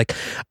thinking. You're like,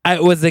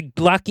 it was a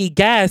lucky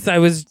guess. I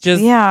was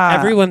just,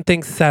 everyone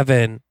thinks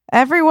 7.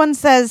 Everyone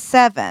says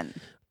 7.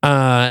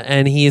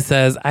 And he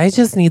says, I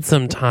just need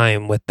some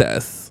time with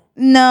this.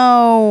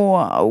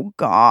 No. Oh,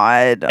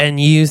 God. And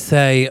you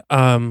say,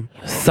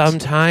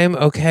 sometime?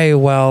 Okay,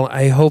 well,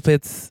 I hope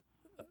it's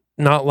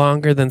not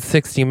longer than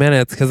 60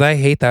 minutes because I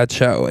hate that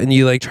show. And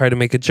you like try to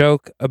make a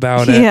joke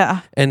about it.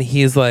 Yeah. And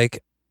he's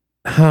like,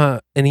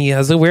 huh. And he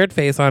has a weird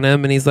face on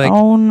him. And he's like,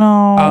 oh,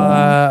 no.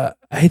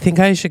 I think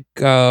I should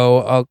go.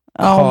 I'll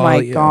call Oh, my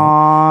you.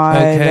 God.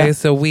 Okay,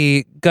 so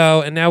we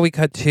go. And now we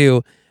cut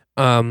to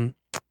you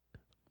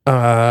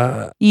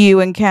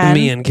and Ken?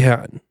 me and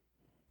Ken.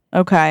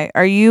 Okay.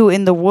 Are you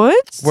in the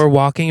woods? We're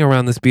walking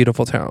around this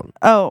beautiful town.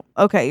 Oh,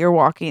 okay. You're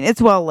walking.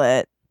 It's well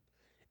lit.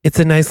 It's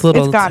a nice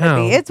little It's gotta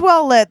town. be. It's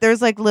well lit.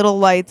 There's like little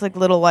lights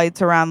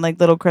around, like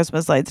little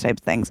Christmas lights type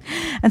things.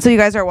 And so you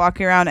guys are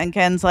walking around, and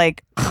Ken's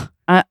like,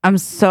 I'm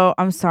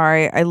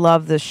sorry. I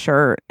love this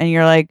shirt. And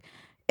you're like,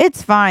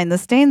 it's fine. The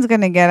stain's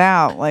gonna get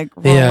out. Like,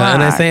 relax. Yeah.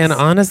 And I say, and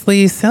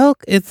honestly,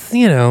 silk, it's,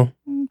 schmilk.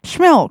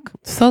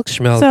 silk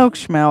schmilk. Silk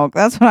schmilk.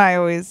 That's what I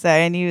always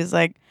say. And he was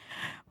like,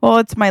 well,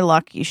 it's my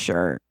lucky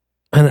shirt.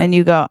 And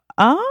you go,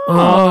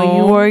 oh,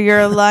 you wore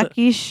your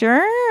lucky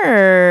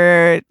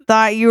shirt.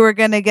 Thought you were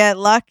going to get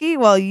lucky?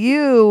 Well,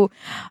 you...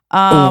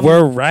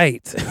 we're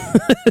right.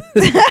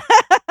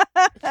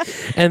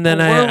 And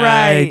then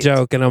I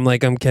joke and I'm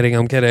like, I'm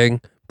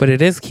kidding. But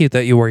it is cute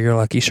that you wore your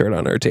lucky shirt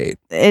on our date.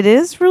 It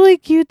is really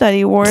cute that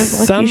he wore his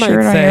lucky Some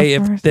shirt might say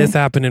on your if this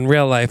happened in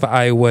real life,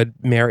 I would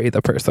marry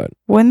the person.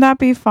 Wouldn't that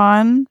be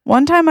fun?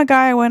 One time a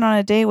guy I went on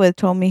a date with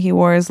told me he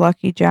wore his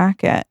lucky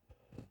jacket.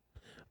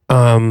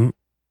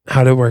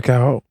 How'd it work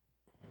out?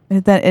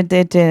 It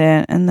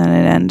didn't, and then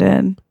it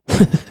ended.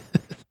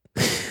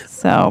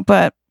 So,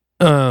 but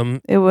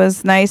it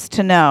was nice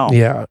to know.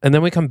 Yeah. And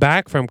then we come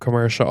back from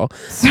commercial.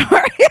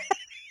 Sorry.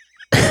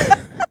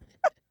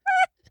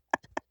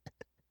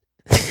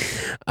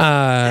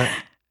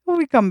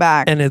 We come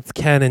back. And it's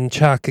Ken and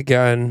Chuck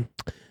again.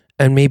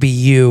 And maybe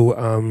you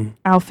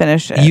I'll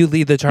finish it. You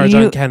lead the charge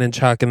on Ken and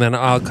Chuck, and then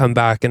I'll come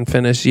back and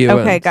finish you.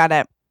 Okay, got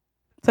it.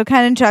 So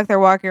Ken and Chuck, they're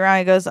walking around.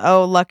 He goes,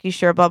 oh, lucky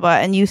shirt, blah, blah.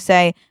 And you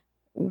say,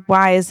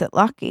 why is it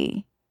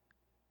lucky?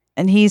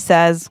 And he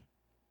says,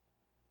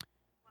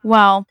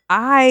 well,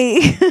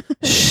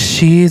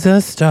 She's a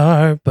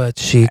star, but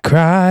she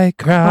cry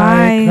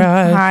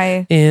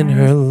in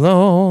her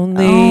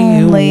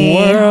lonely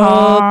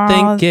world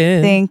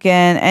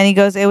thinking. And he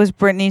goes, it was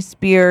Britney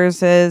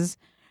Spears'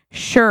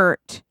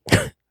 shirt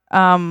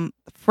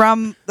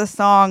from the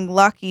song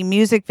Lucky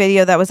music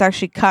video that was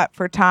actually cut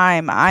for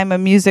time. I'm a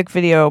music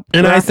video director.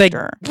 And I say,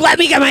 let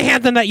me get my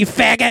hands on that, you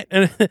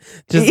faggot.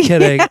 Just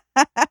kidding.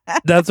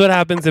 That's what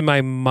happens in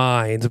my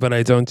mind, but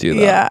I don't do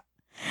that. Yeah.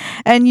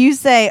 And you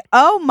say,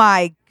 oh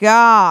my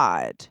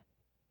God,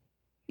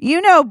 you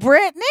know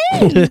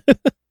Britney?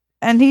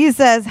 And he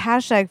says,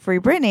 hashtag free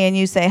Britney. And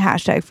you say,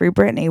 hashtag free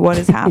Britney. What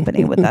is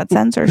happening with that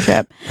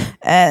censorship?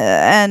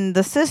 And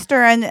the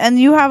sister, and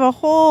you have a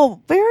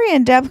whole very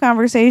in-depth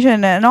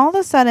conversation. And all of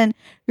a sudden,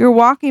 you're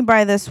walking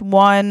by this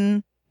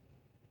one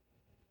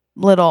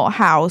little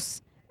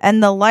house,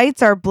 and the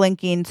lights are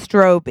blinking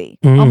strobe,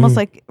 almost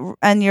like,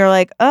 and you're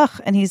like,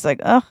 ugh. And he's like,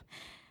 ugh.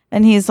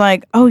 And he's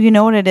like, oh, you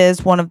know what it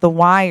is? One of the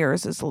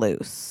wires is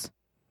loose.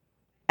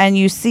 And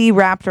you see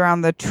wrapped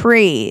around the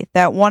tree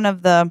that one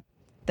of the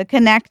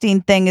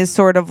connecting thing is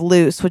sort of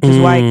loose, which is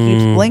why it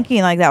keeps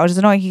blinking like that, which is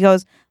annoying. He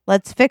goes,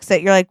 let's fix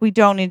it. You're like, we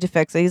don't need to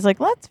fix it. He's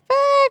like, let's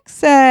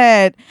fix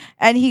it.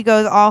 And he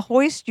goes, I'll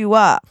hoist you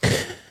up.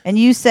 And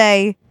you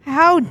say,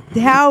 how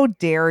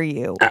dare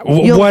you?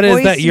 What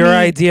is that? Your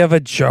idea of a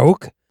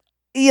joke?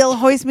 You'll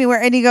hoist me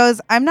where? And he goes,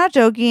 I'm not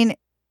joking.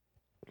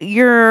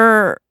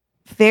 You're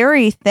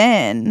very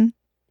thin.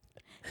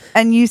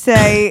 And you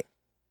say,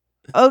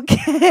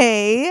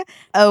 okay.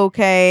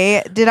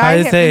 Did I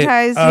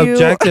hypnotize you?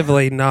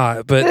 Objectively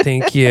not, but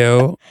thank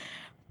you.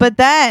 But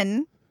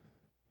then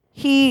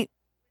he,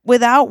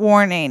 without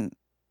warning,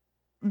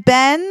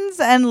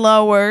 bends and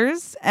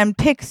lowers and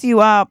picks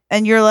you up,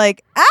 and you're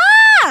like,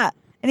 ah!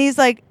 And he's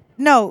like,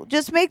 no,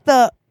 just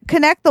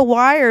connect the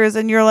wires.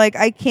 And you're like,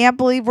 I can't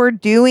believe we're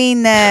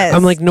doing this.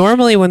 I'm like,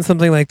 normally when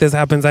something like this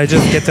happens, I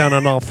just get down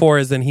on all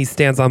fours and he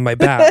stands on my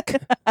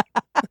back.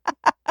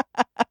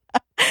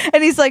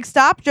 And he's like,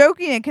 stop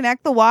joking and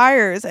connect the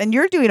wires. And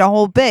you're doing a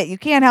whole bit. You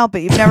can't help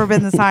it. You've never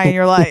been this high in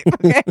your life.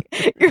 Okay.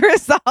 You're a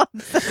solid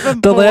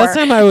 7'4". The last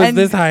time I was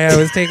this high, I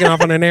was taken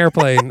off on an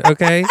airplane.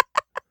 Okay.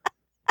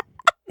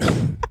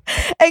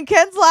 And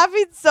Ken's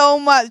laughing so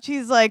much.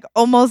 He's like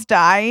almost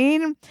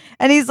dying.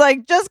 And he's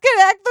like, just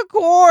connect the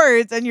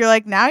cords. And you're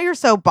like, now you're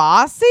so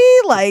bossy.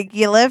 Like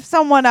you lift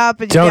someone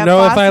up and you don't get know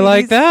bossy. if I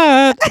like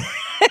that.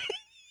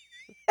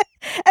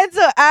 And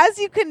so as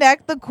you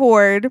connect the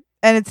cord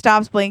and it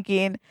stops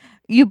blinking,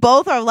 you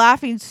both are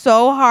laughing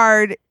so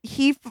hard.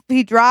 He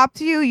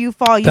drops you. You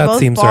fall. You That both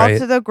seems fall right.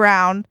 to the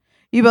ground.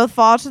 You both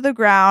fall to the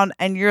ground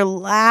and you're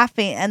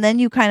laughing. And then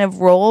you kind of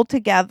roll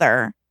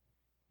together.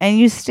 And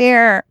you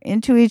stare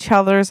into each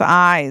other's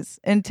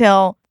eyes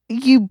until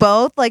you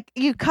both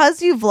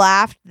because you've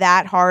laughed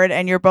that hard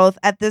and you're both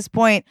at this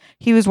point,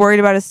 he was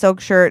worried about his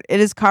silk shirt. It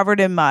is covered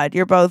in mud.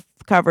 You're both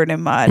covered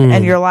in mud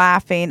and you're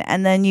laughing.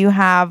 And then you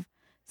have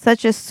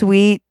such a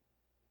sweet,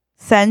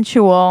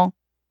 sensual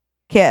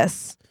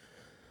kiss.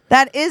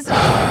 That is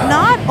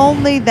not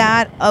only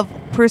that of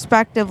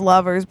prospective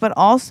lovers, but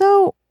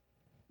also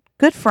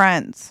good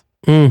friends.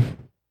 And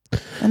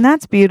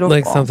that's beautiful.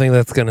 Like something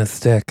that's going to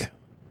stick.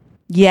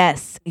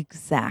 Yes,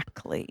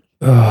 exactly.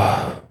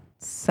 Ugh.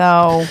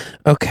 So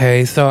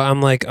Okay, so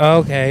I'm like,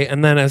 okay.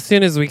 And then as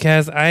soon as we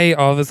kiss,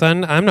 all of a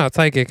sudden, I'm not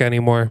psychic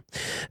anymore.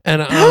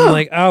 And I'm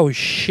like, oh,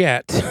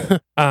 shit.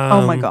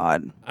 oh my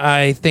God.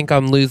 I think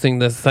I'm losing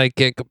the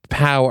psychic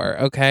power,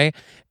 okay?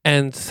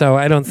 And so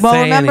I don't Well,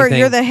 say remember, anything.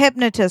 you're the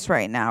hypnotist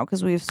right now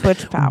because we've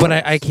switched powers. But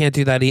I can't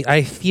do that.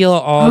 I feel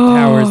all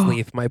powers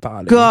leave my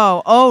body.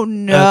 Go. Oh,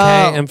 no.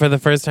 Okay, and for the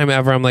first time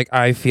ever, I'm like,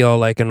 I feel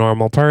like a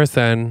normal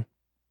person.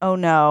 Oh,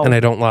 no. And I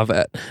don't love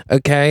it.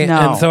 Okay?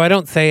 No. And so I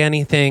don't say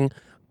anything.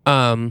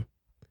 But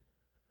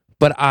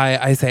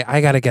I say,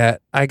 I gotta go.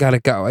 I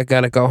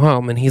gotta go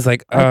home. And he's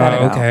like,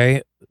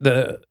 okay.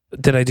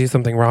 Did I do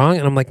something wrong?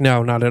 And I'm like,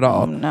 no, not at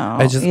all. Oh, no.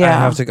 I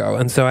have to go.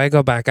 And so I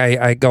go back.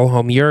 I go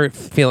home. You're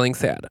feeling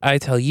sad. I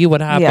tell you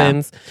what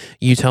happens.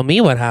 You tell me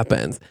what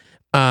happens.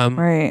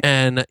 Right.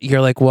 And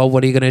you're like, well,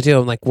 what are you gonna do?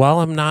 I'm like, well,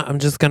 I'm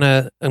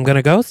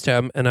gonna ghost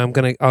him, and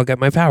I'll get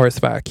my powers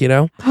back, you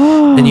know.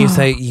 And you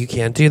say you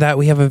can't do that.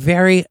 We have a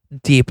very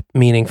deep,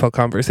 meaningful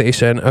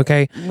conversation,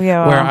 okay?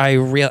 Yeah.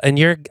 Where and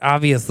you're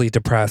obviously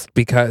depressed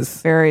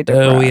because Very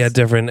depressed. we had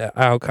different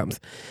outcomes,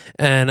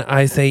 and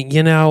I say,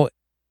 you know,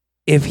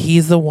 if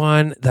he's the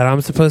one that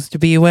I'm supposed to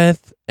be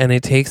with, and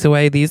it takes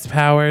away these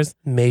powers,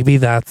 maybe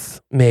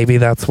that's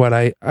what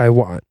I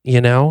want,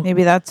 you know?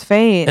 Maybe that's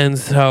fate. And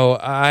so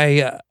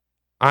I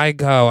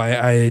go,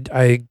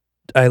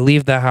 I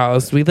leave the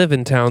house. We live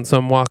in town, so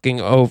I'm walking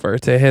over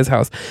to his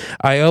house.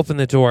 I open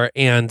the door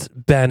and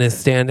Ben is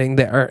standing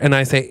there, and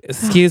I say,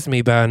 "Excuse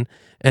me, Ben,"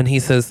 and he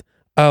says,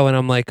 "Oh," and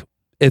I'm like,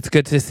 "It's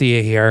good to see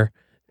you here."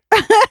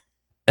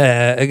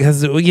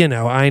 Because you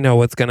know I know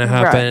what's gonna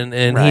happen,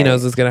 and he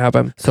knows what's gonna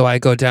happen. So I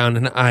go down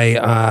and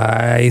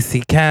I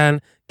see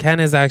Ken. Ken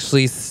is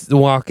actually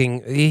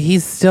walking.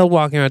 He's still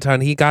walking around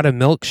town. He got a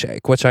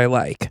milkshake, which I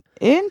like.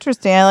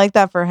 Interesting. I like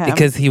that for him.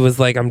 Because he was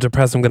like, I'm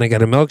depressed. I'm going to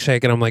get a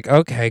milkshake. And I'm like,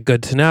 okay,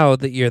 good to know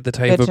that you're the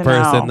type of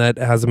person that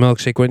has a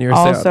milkshake when you're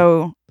sad.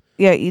 Also,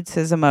 eats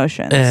his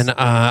emotions. And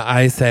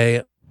I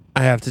say,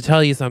 I have to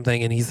tell you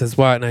something. And he says,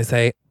 what? And I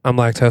say, I'm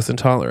lactose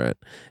intolerant.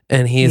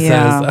 And he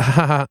says,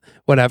 haha,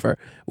 whatever.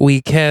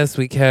 We kiss.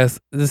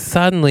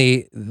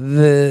 Suddenly,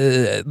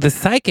 the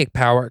psychic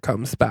power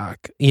comes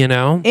back, you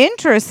know?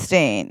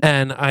 Interesting.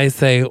 And I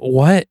say,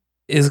 what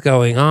is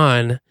going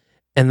on?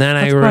 And then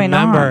I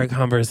remember a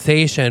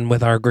conversation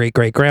with our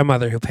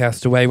great-great-grandmother who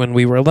passed away when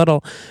we were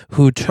little,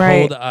 who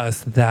told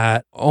us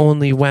that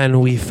only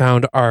when we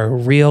found our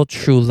real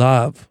true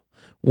love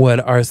would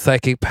our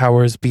psychic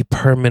powers be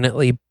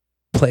permanently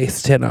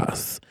placed in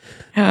us.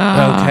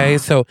 Okay,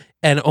 so,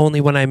 and only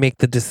when I make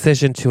the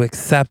decision to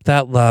accept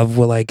that love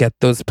will I get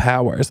those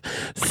powers.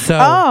 So,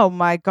 oh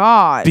my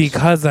God.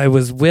 Because I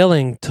was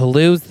willing to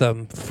lose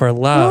them for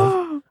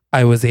love,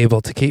 I was able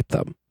to keep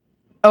them.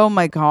 Oh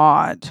my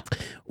God.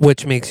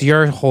 Which makes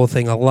your whole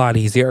thing a lot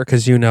easier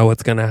because you know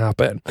what's going to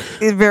happen.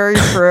 It's very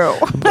true.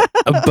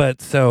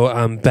 But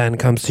so Ben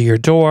comes to your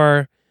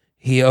door,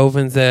 he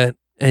opens it,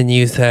 and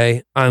you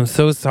say, I'm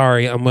so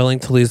sorry, I'm willing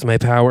to lose my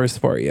powers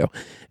for you.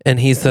 And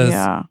he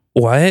says,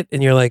 what?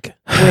 And you're like,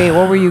 wait,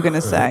 what were you going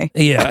to say?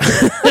 Yeah.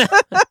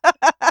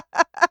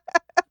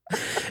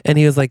 And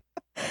he was like,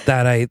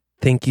 that I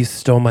think you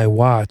stole my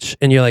watch.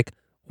 And you're like,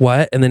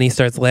 what? And then he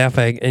starts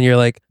laughing, and you're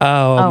like,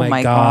 oh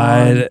my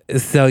God.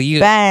 So you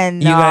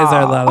Ben, guys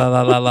are la la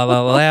la la la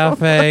la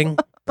laughing.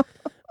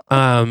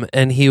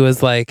 And he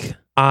was like,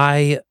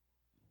 I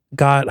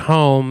got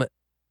home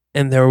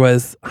and there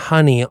was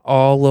honey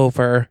all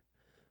over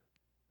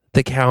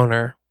the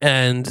counter.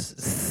 And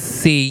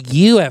see,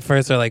 you at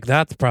first are like,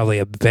 that's probably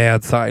a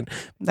bad sign.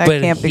 That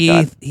can't be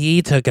good.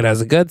 He took it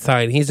as a good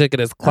sign. He took it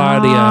as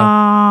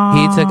Claudia.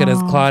 He took it as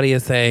Claudia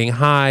saying,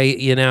 hi,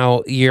 you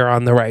know, you're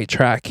on the right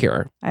track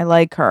here. I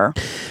like her.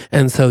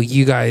 And so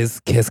you guys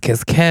kiss.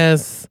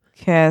 Kiss.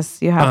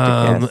 You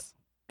have to kiss.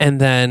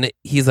 And then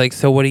he's like,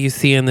 so what do you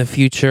see in the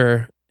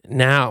future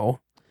now?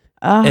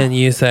 Ugh. And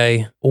you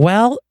say,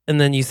 well,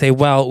 and then you say,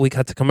 well, we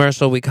cut to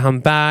commercial, we come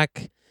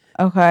back.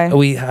 Okay.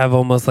 We have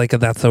almost like a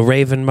That's So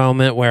Raven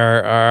moment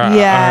where our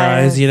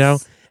eyes, you know,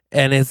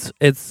 and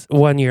it's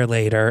 1 year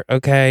later,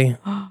 okay?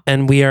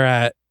 And we are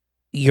at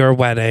your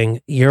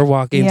wedding. You're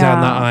walking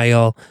down the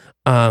aisle.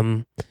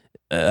 I'm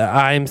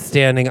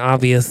standing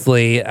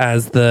obviously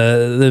as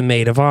the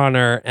maid of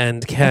honor,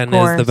 and Ken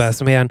is the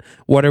best man.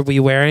 What are we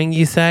wearing,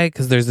 you say?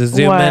 Because there's a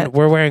zoom in.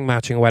 We're wearing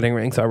matching wedding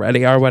rings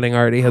already. Our wedding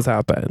already has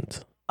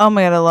happened. Oh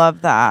my God, I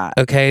love that.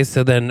 Okay,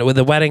 so then when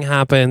the wedding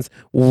happens,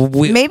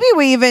 maybe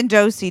we even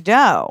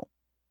do-si-do.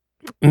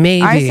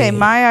 Maybe. I say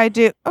I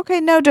do. Okay,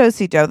 no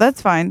do-si-do.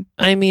 That's fine.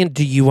 I mean,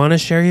 do you want to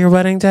share your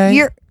wedding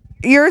day?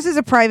 Yours is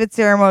a private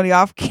ceremony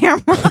off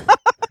camera.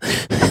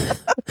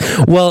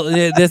 Well,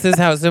 this is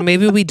how. So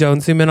maybe we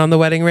don't zoom in on the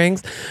wedding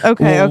rings.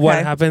 Okay.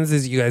 What happens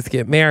is you guys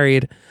get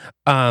married.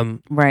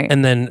 Right.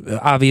 And then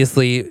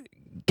obviously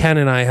Ken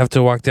and I have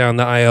to walk down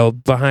the aisle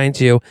behind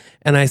you.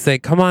 And I say,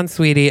 come on,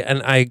 sweetie.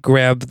 And I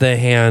grab the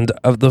hand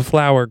of the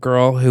flower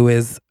girl who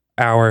is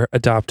our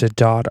adopted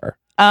daughter.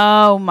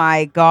 Oh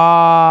my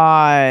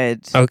God.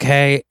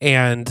 Okay.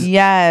 And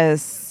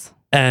yes.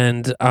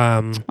 And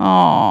and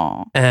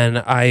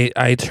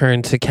I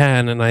turn to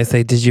Ken and I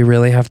say, did you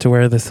really have to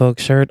wear the silk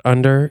shirt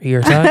under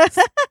your tux?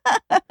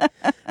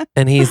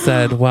 And he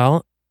said,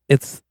 well,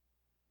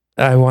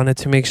 I wanted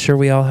to make sure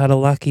we all had a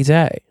lucky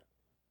day.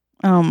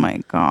 Oh my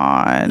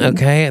God.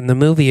 Okay. And the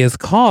movie is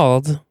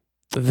called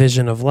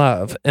Vision of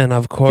Love. And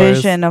of course,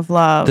 Vision of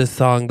Love. The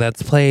song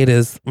that's played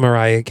is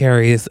Mariah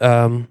Carey's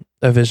A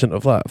Vision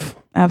of Love.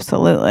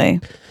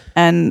 Absolutely.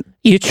 And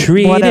you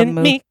treated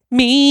me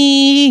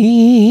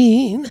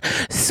mean,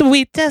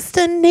 sweet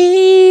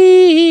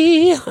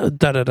destiny.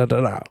 Da da da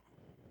da da.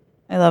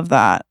 I love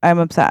that. I'm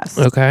obsessed.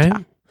 Okay.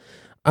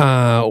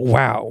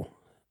 Wow.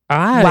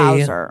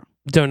 Wowzer.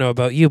 Don't know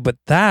about you, but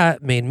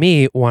that made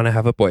me want to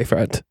have a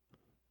boyfriend.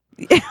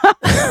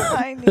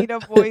 I need a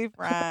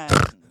boyfriend.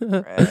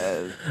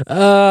 Chris.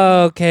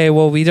 Okay,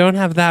 well, we don't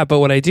have that, but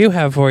what I do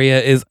have for you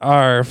is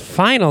our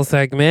final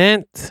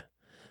segment,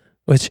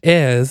 which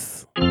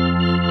is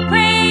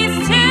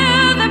Praise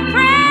to the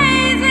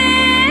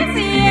praises,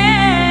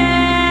 yeah.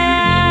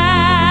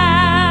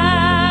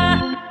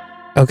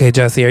 Okay,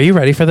 Jesse, are you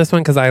ready for this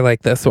one? Because I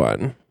like this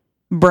one.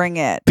 Bring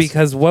it.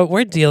 Because what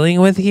we're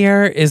dealing with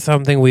here is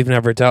something we've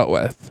never dealt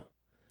with.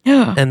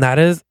 And that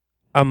is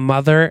a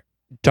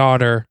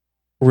mother-daughter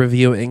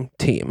reviewing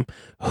team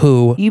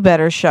who... You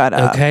better shut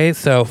up. Okay,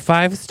 so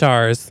 5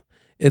 stars.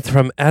 It's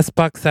from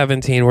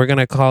S-Buck17. We're going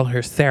to call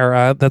her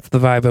Sarah. That's the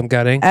vibe I'm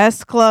getting.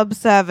 S Club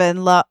 7.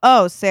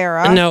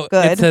 Sarah. No,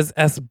 good. It says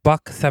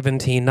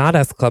S-Buck17, not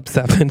S Club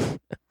 7.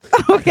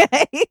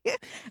 Okay.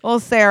 Well,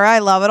 Sarah, I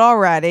love it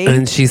already.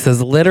 And she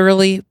says,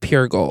 literally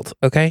pure gold.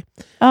 Okay.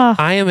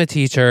 I am a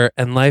teacher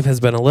and life has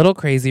been a little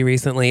crazy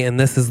recently. And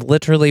this is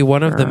literally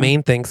one of the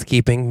main things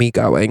keeping me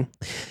going.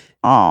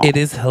 It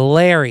is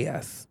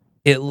hilarious.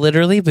 It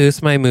literally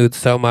boosts my mood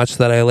so much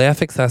that I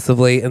laugh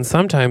excessively and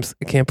sometimes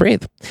I can't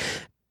breathe.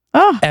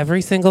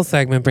 Every single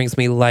segment brings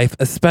me life,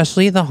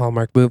 especially the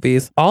Hallmark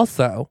movies.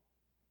 Also,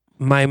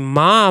 my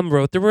mom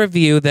wrote the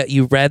review that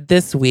you read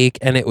this week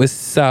and it was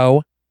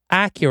so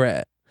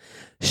accurate.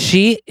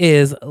 She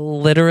is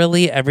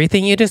literally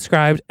everything you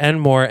described and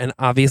more, and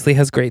obviously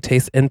has great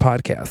taste in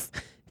podcasts.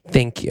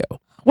 Thank you.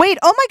 Wait,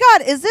 oh my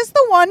God, is this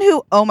the one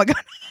who... Oh my God.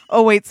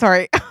 Oh, wait,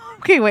 sorry.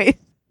 Okay, wait.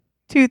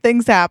 2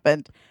 things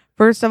happened.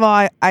 First of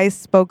all, I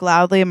spoke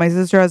loudly and my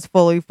sister has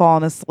fully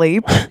fallen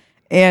asleep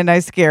and I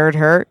scared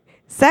her.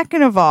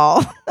 Second of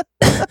all,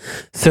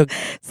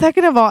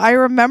 I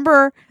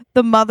remember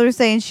the mother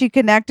saying she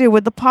connected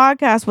with the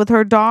podcast with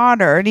her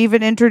daughter and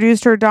even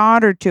introduced her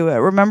daughter to it.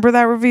 Remember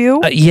that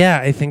review? Yeah,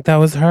 I think that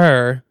was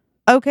her.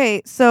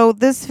 Okay, so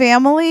this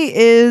family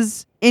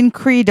is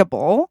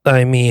incredible.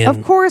 I mean,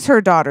 of course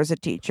her daughter's a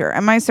teacher.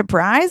 Am I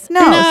surprised?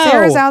 No.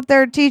 Sarah's out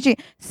there teaching.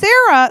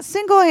 Sarah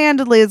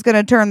single-handedly is going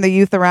to turn the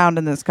youth around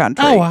in this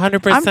country. Oh,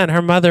 100%.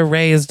 Her mother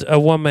raised a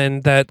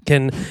woman that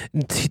can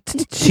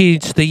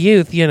teach the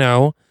youth, you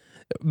know,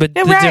 but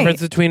the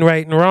difference between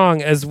right and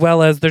wrong, as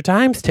well as their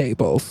times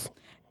tables.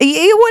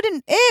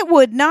 It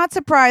would not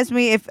surprise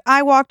me if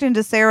I walked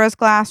into Sarah's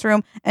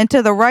classroom and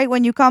to the right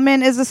when you come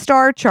in is a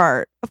star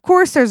chart. Of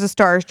course there's a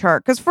star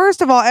chart because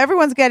first of all,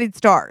 everyone's getting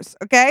stars,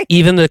 okay?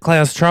 Even the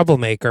class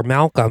troublemaker,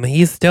 Malcolm,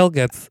 he still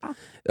gets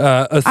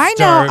a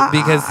star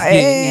because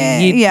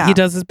he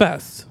does his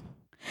best.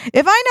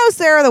 If I know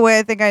Sarah the way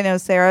I think I know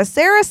Sarah,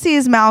 Sarah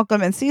sees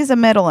Malcolm and sees a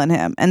middle in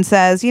him and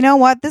says, you know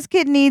what? This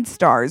kid needs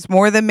stars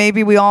more than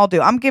maybe we all do.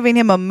 I'm giving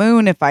him a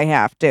moon if I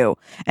have to.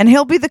 And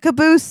he'll be the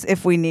caboose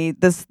if we need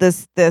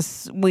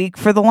this week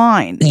for the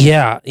line.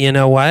 Yeah, you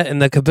know what?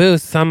 And the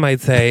caboose, some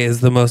might say,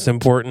 is the most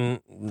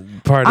important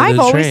part of the train. I've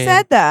always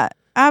said that.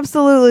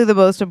 Absolutely the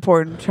most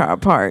important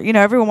part. You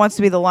know, everyone wants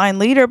to be the line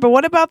leader, but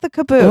what about the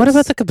caboose? What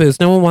about the caboose?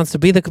 No one wants to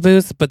be the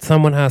caboose, but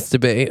someone has to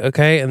be,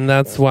 okay? And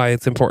that's why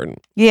it's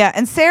important. Yeah,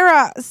 and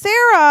Sarah,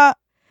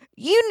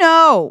 you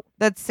know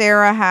that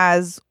Sarah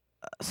has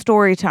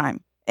story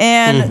time.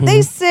 And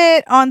they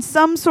sit on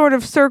some sort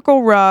of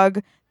circle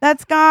rug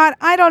that's got,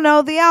 I don't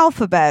know, the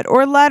alphabet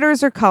or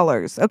letters or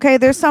colors. Okay,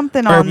 there's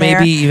something on there. Or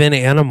maybe even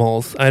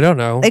animals. I don't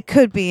know. It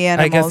could be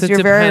animals. I guess it You're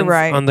depends very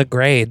right. on the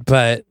grade,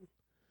 but...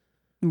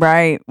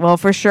 Right. Well,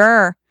 for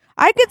sure.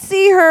 I could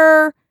see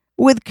her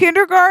with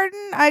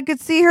kindergarten. I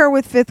could see her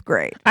with 5th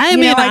grade.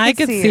 I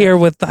could see her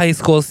with the high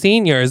school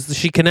seniors.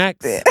 She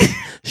connects.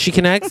 She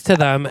connects to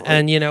them.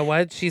 And you know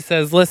what? She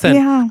says,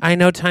 listen, I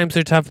know times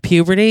are tough.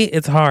 Puberty,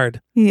 it's hard.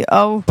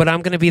 But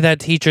I'm going to be that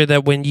teacher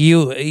that when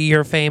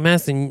you're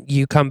famous and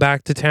you come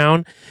back to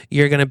town,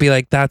 you're going to be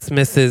like, that's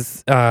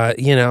Mrs.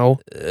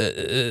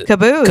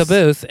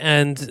 Caboose.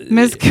 And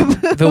Miss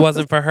Caboose. If it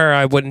wasn't for her,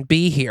 I wouldn't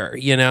be here,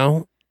 you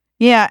know?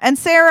 Yeah, and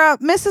Sarah,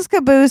 Mrs.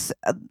 Caboose,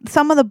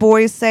 some of the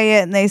boys say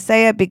it, and they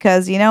say it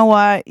because, you know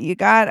what, you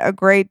got a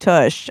great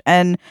tush.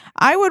 And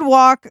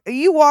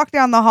you walk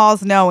down the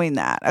halls knowing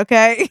that,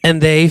 okay?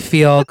 And they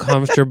feel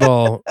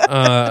comfortable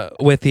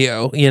with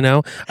you, you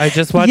know? I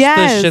just watched the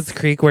Schitt's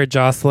Creek where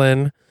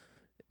Jocelyn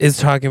is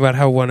talking about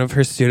how one of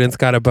her students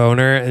got a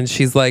boner, and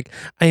she's like,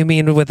 I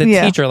mean, with a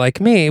teacher like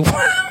me,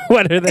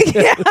 what are they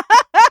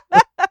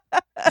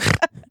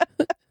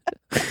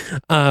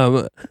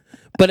doing?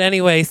 But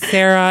anyway,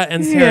 Sarah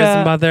and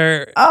Sarah's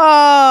mother,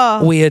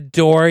 we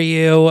adore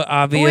you,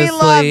 obviously. We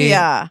love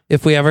ya.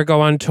 If we ever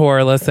go on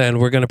tour, listen,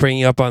 we're going to bring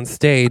you up on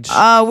stage.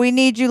 We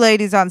need you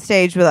ladies on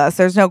stage with us.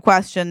 There's no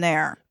question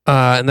there.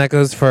 And that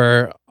goes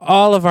for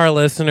all of our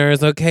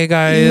listeners. Okay,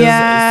 guys?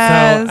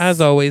 Yes. So, as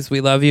always,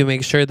 we love you.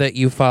 Make sure that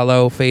you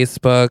follow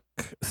Facebook,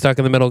 Stuck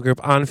in the Middle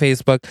group on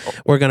Facebook.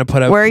 We're going to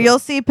put up... where you'll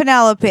see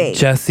Penelope.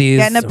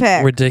 Jesse's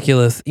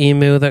ridiculous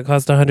emu that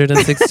cost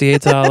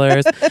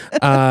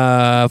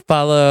 $168.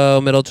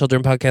 Follow Middle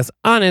Children Podcast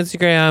on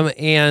Instagram.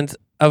 And,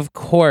 of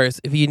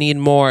course, if you need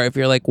more, if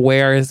you're like,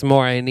 where is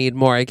more? I need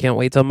more. I can't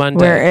wait till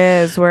Monday.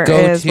 Where is? Go to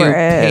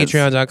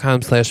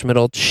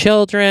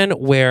patreon.com/middlechildren,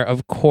 where,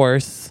 of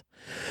course,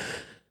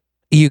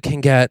 you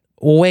can get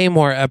way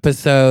more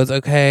episodes.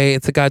 Okay,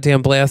 it's a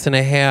goddamn blast and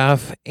a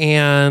half.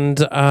 And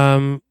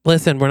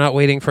listen, we're not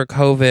waiting for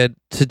COVID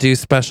to do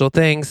special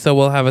things, so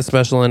we'll have a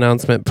special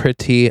announcement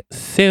pretty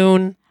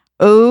soon.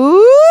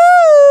 Ooh.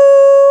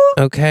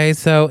 Okay,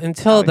 so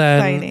until then,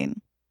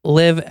 exciting.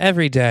 Live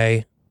every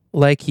day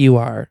like you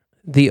are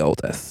the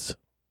oldest.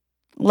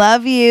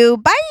 Love you.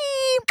 Bye.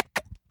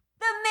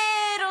 The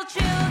Middle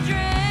Children.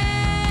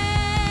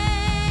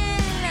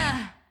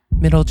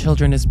 Middle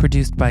Children is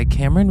produced by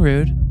Cameron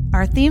Rood.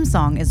 Our theme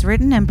song is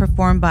written and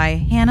performed by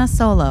Hannah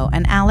Solo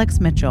and Alex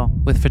Mitchell,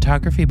 with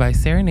photography by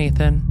Sarah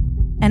Nathan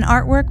and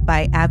artwork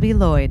by Abby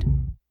Lloyd.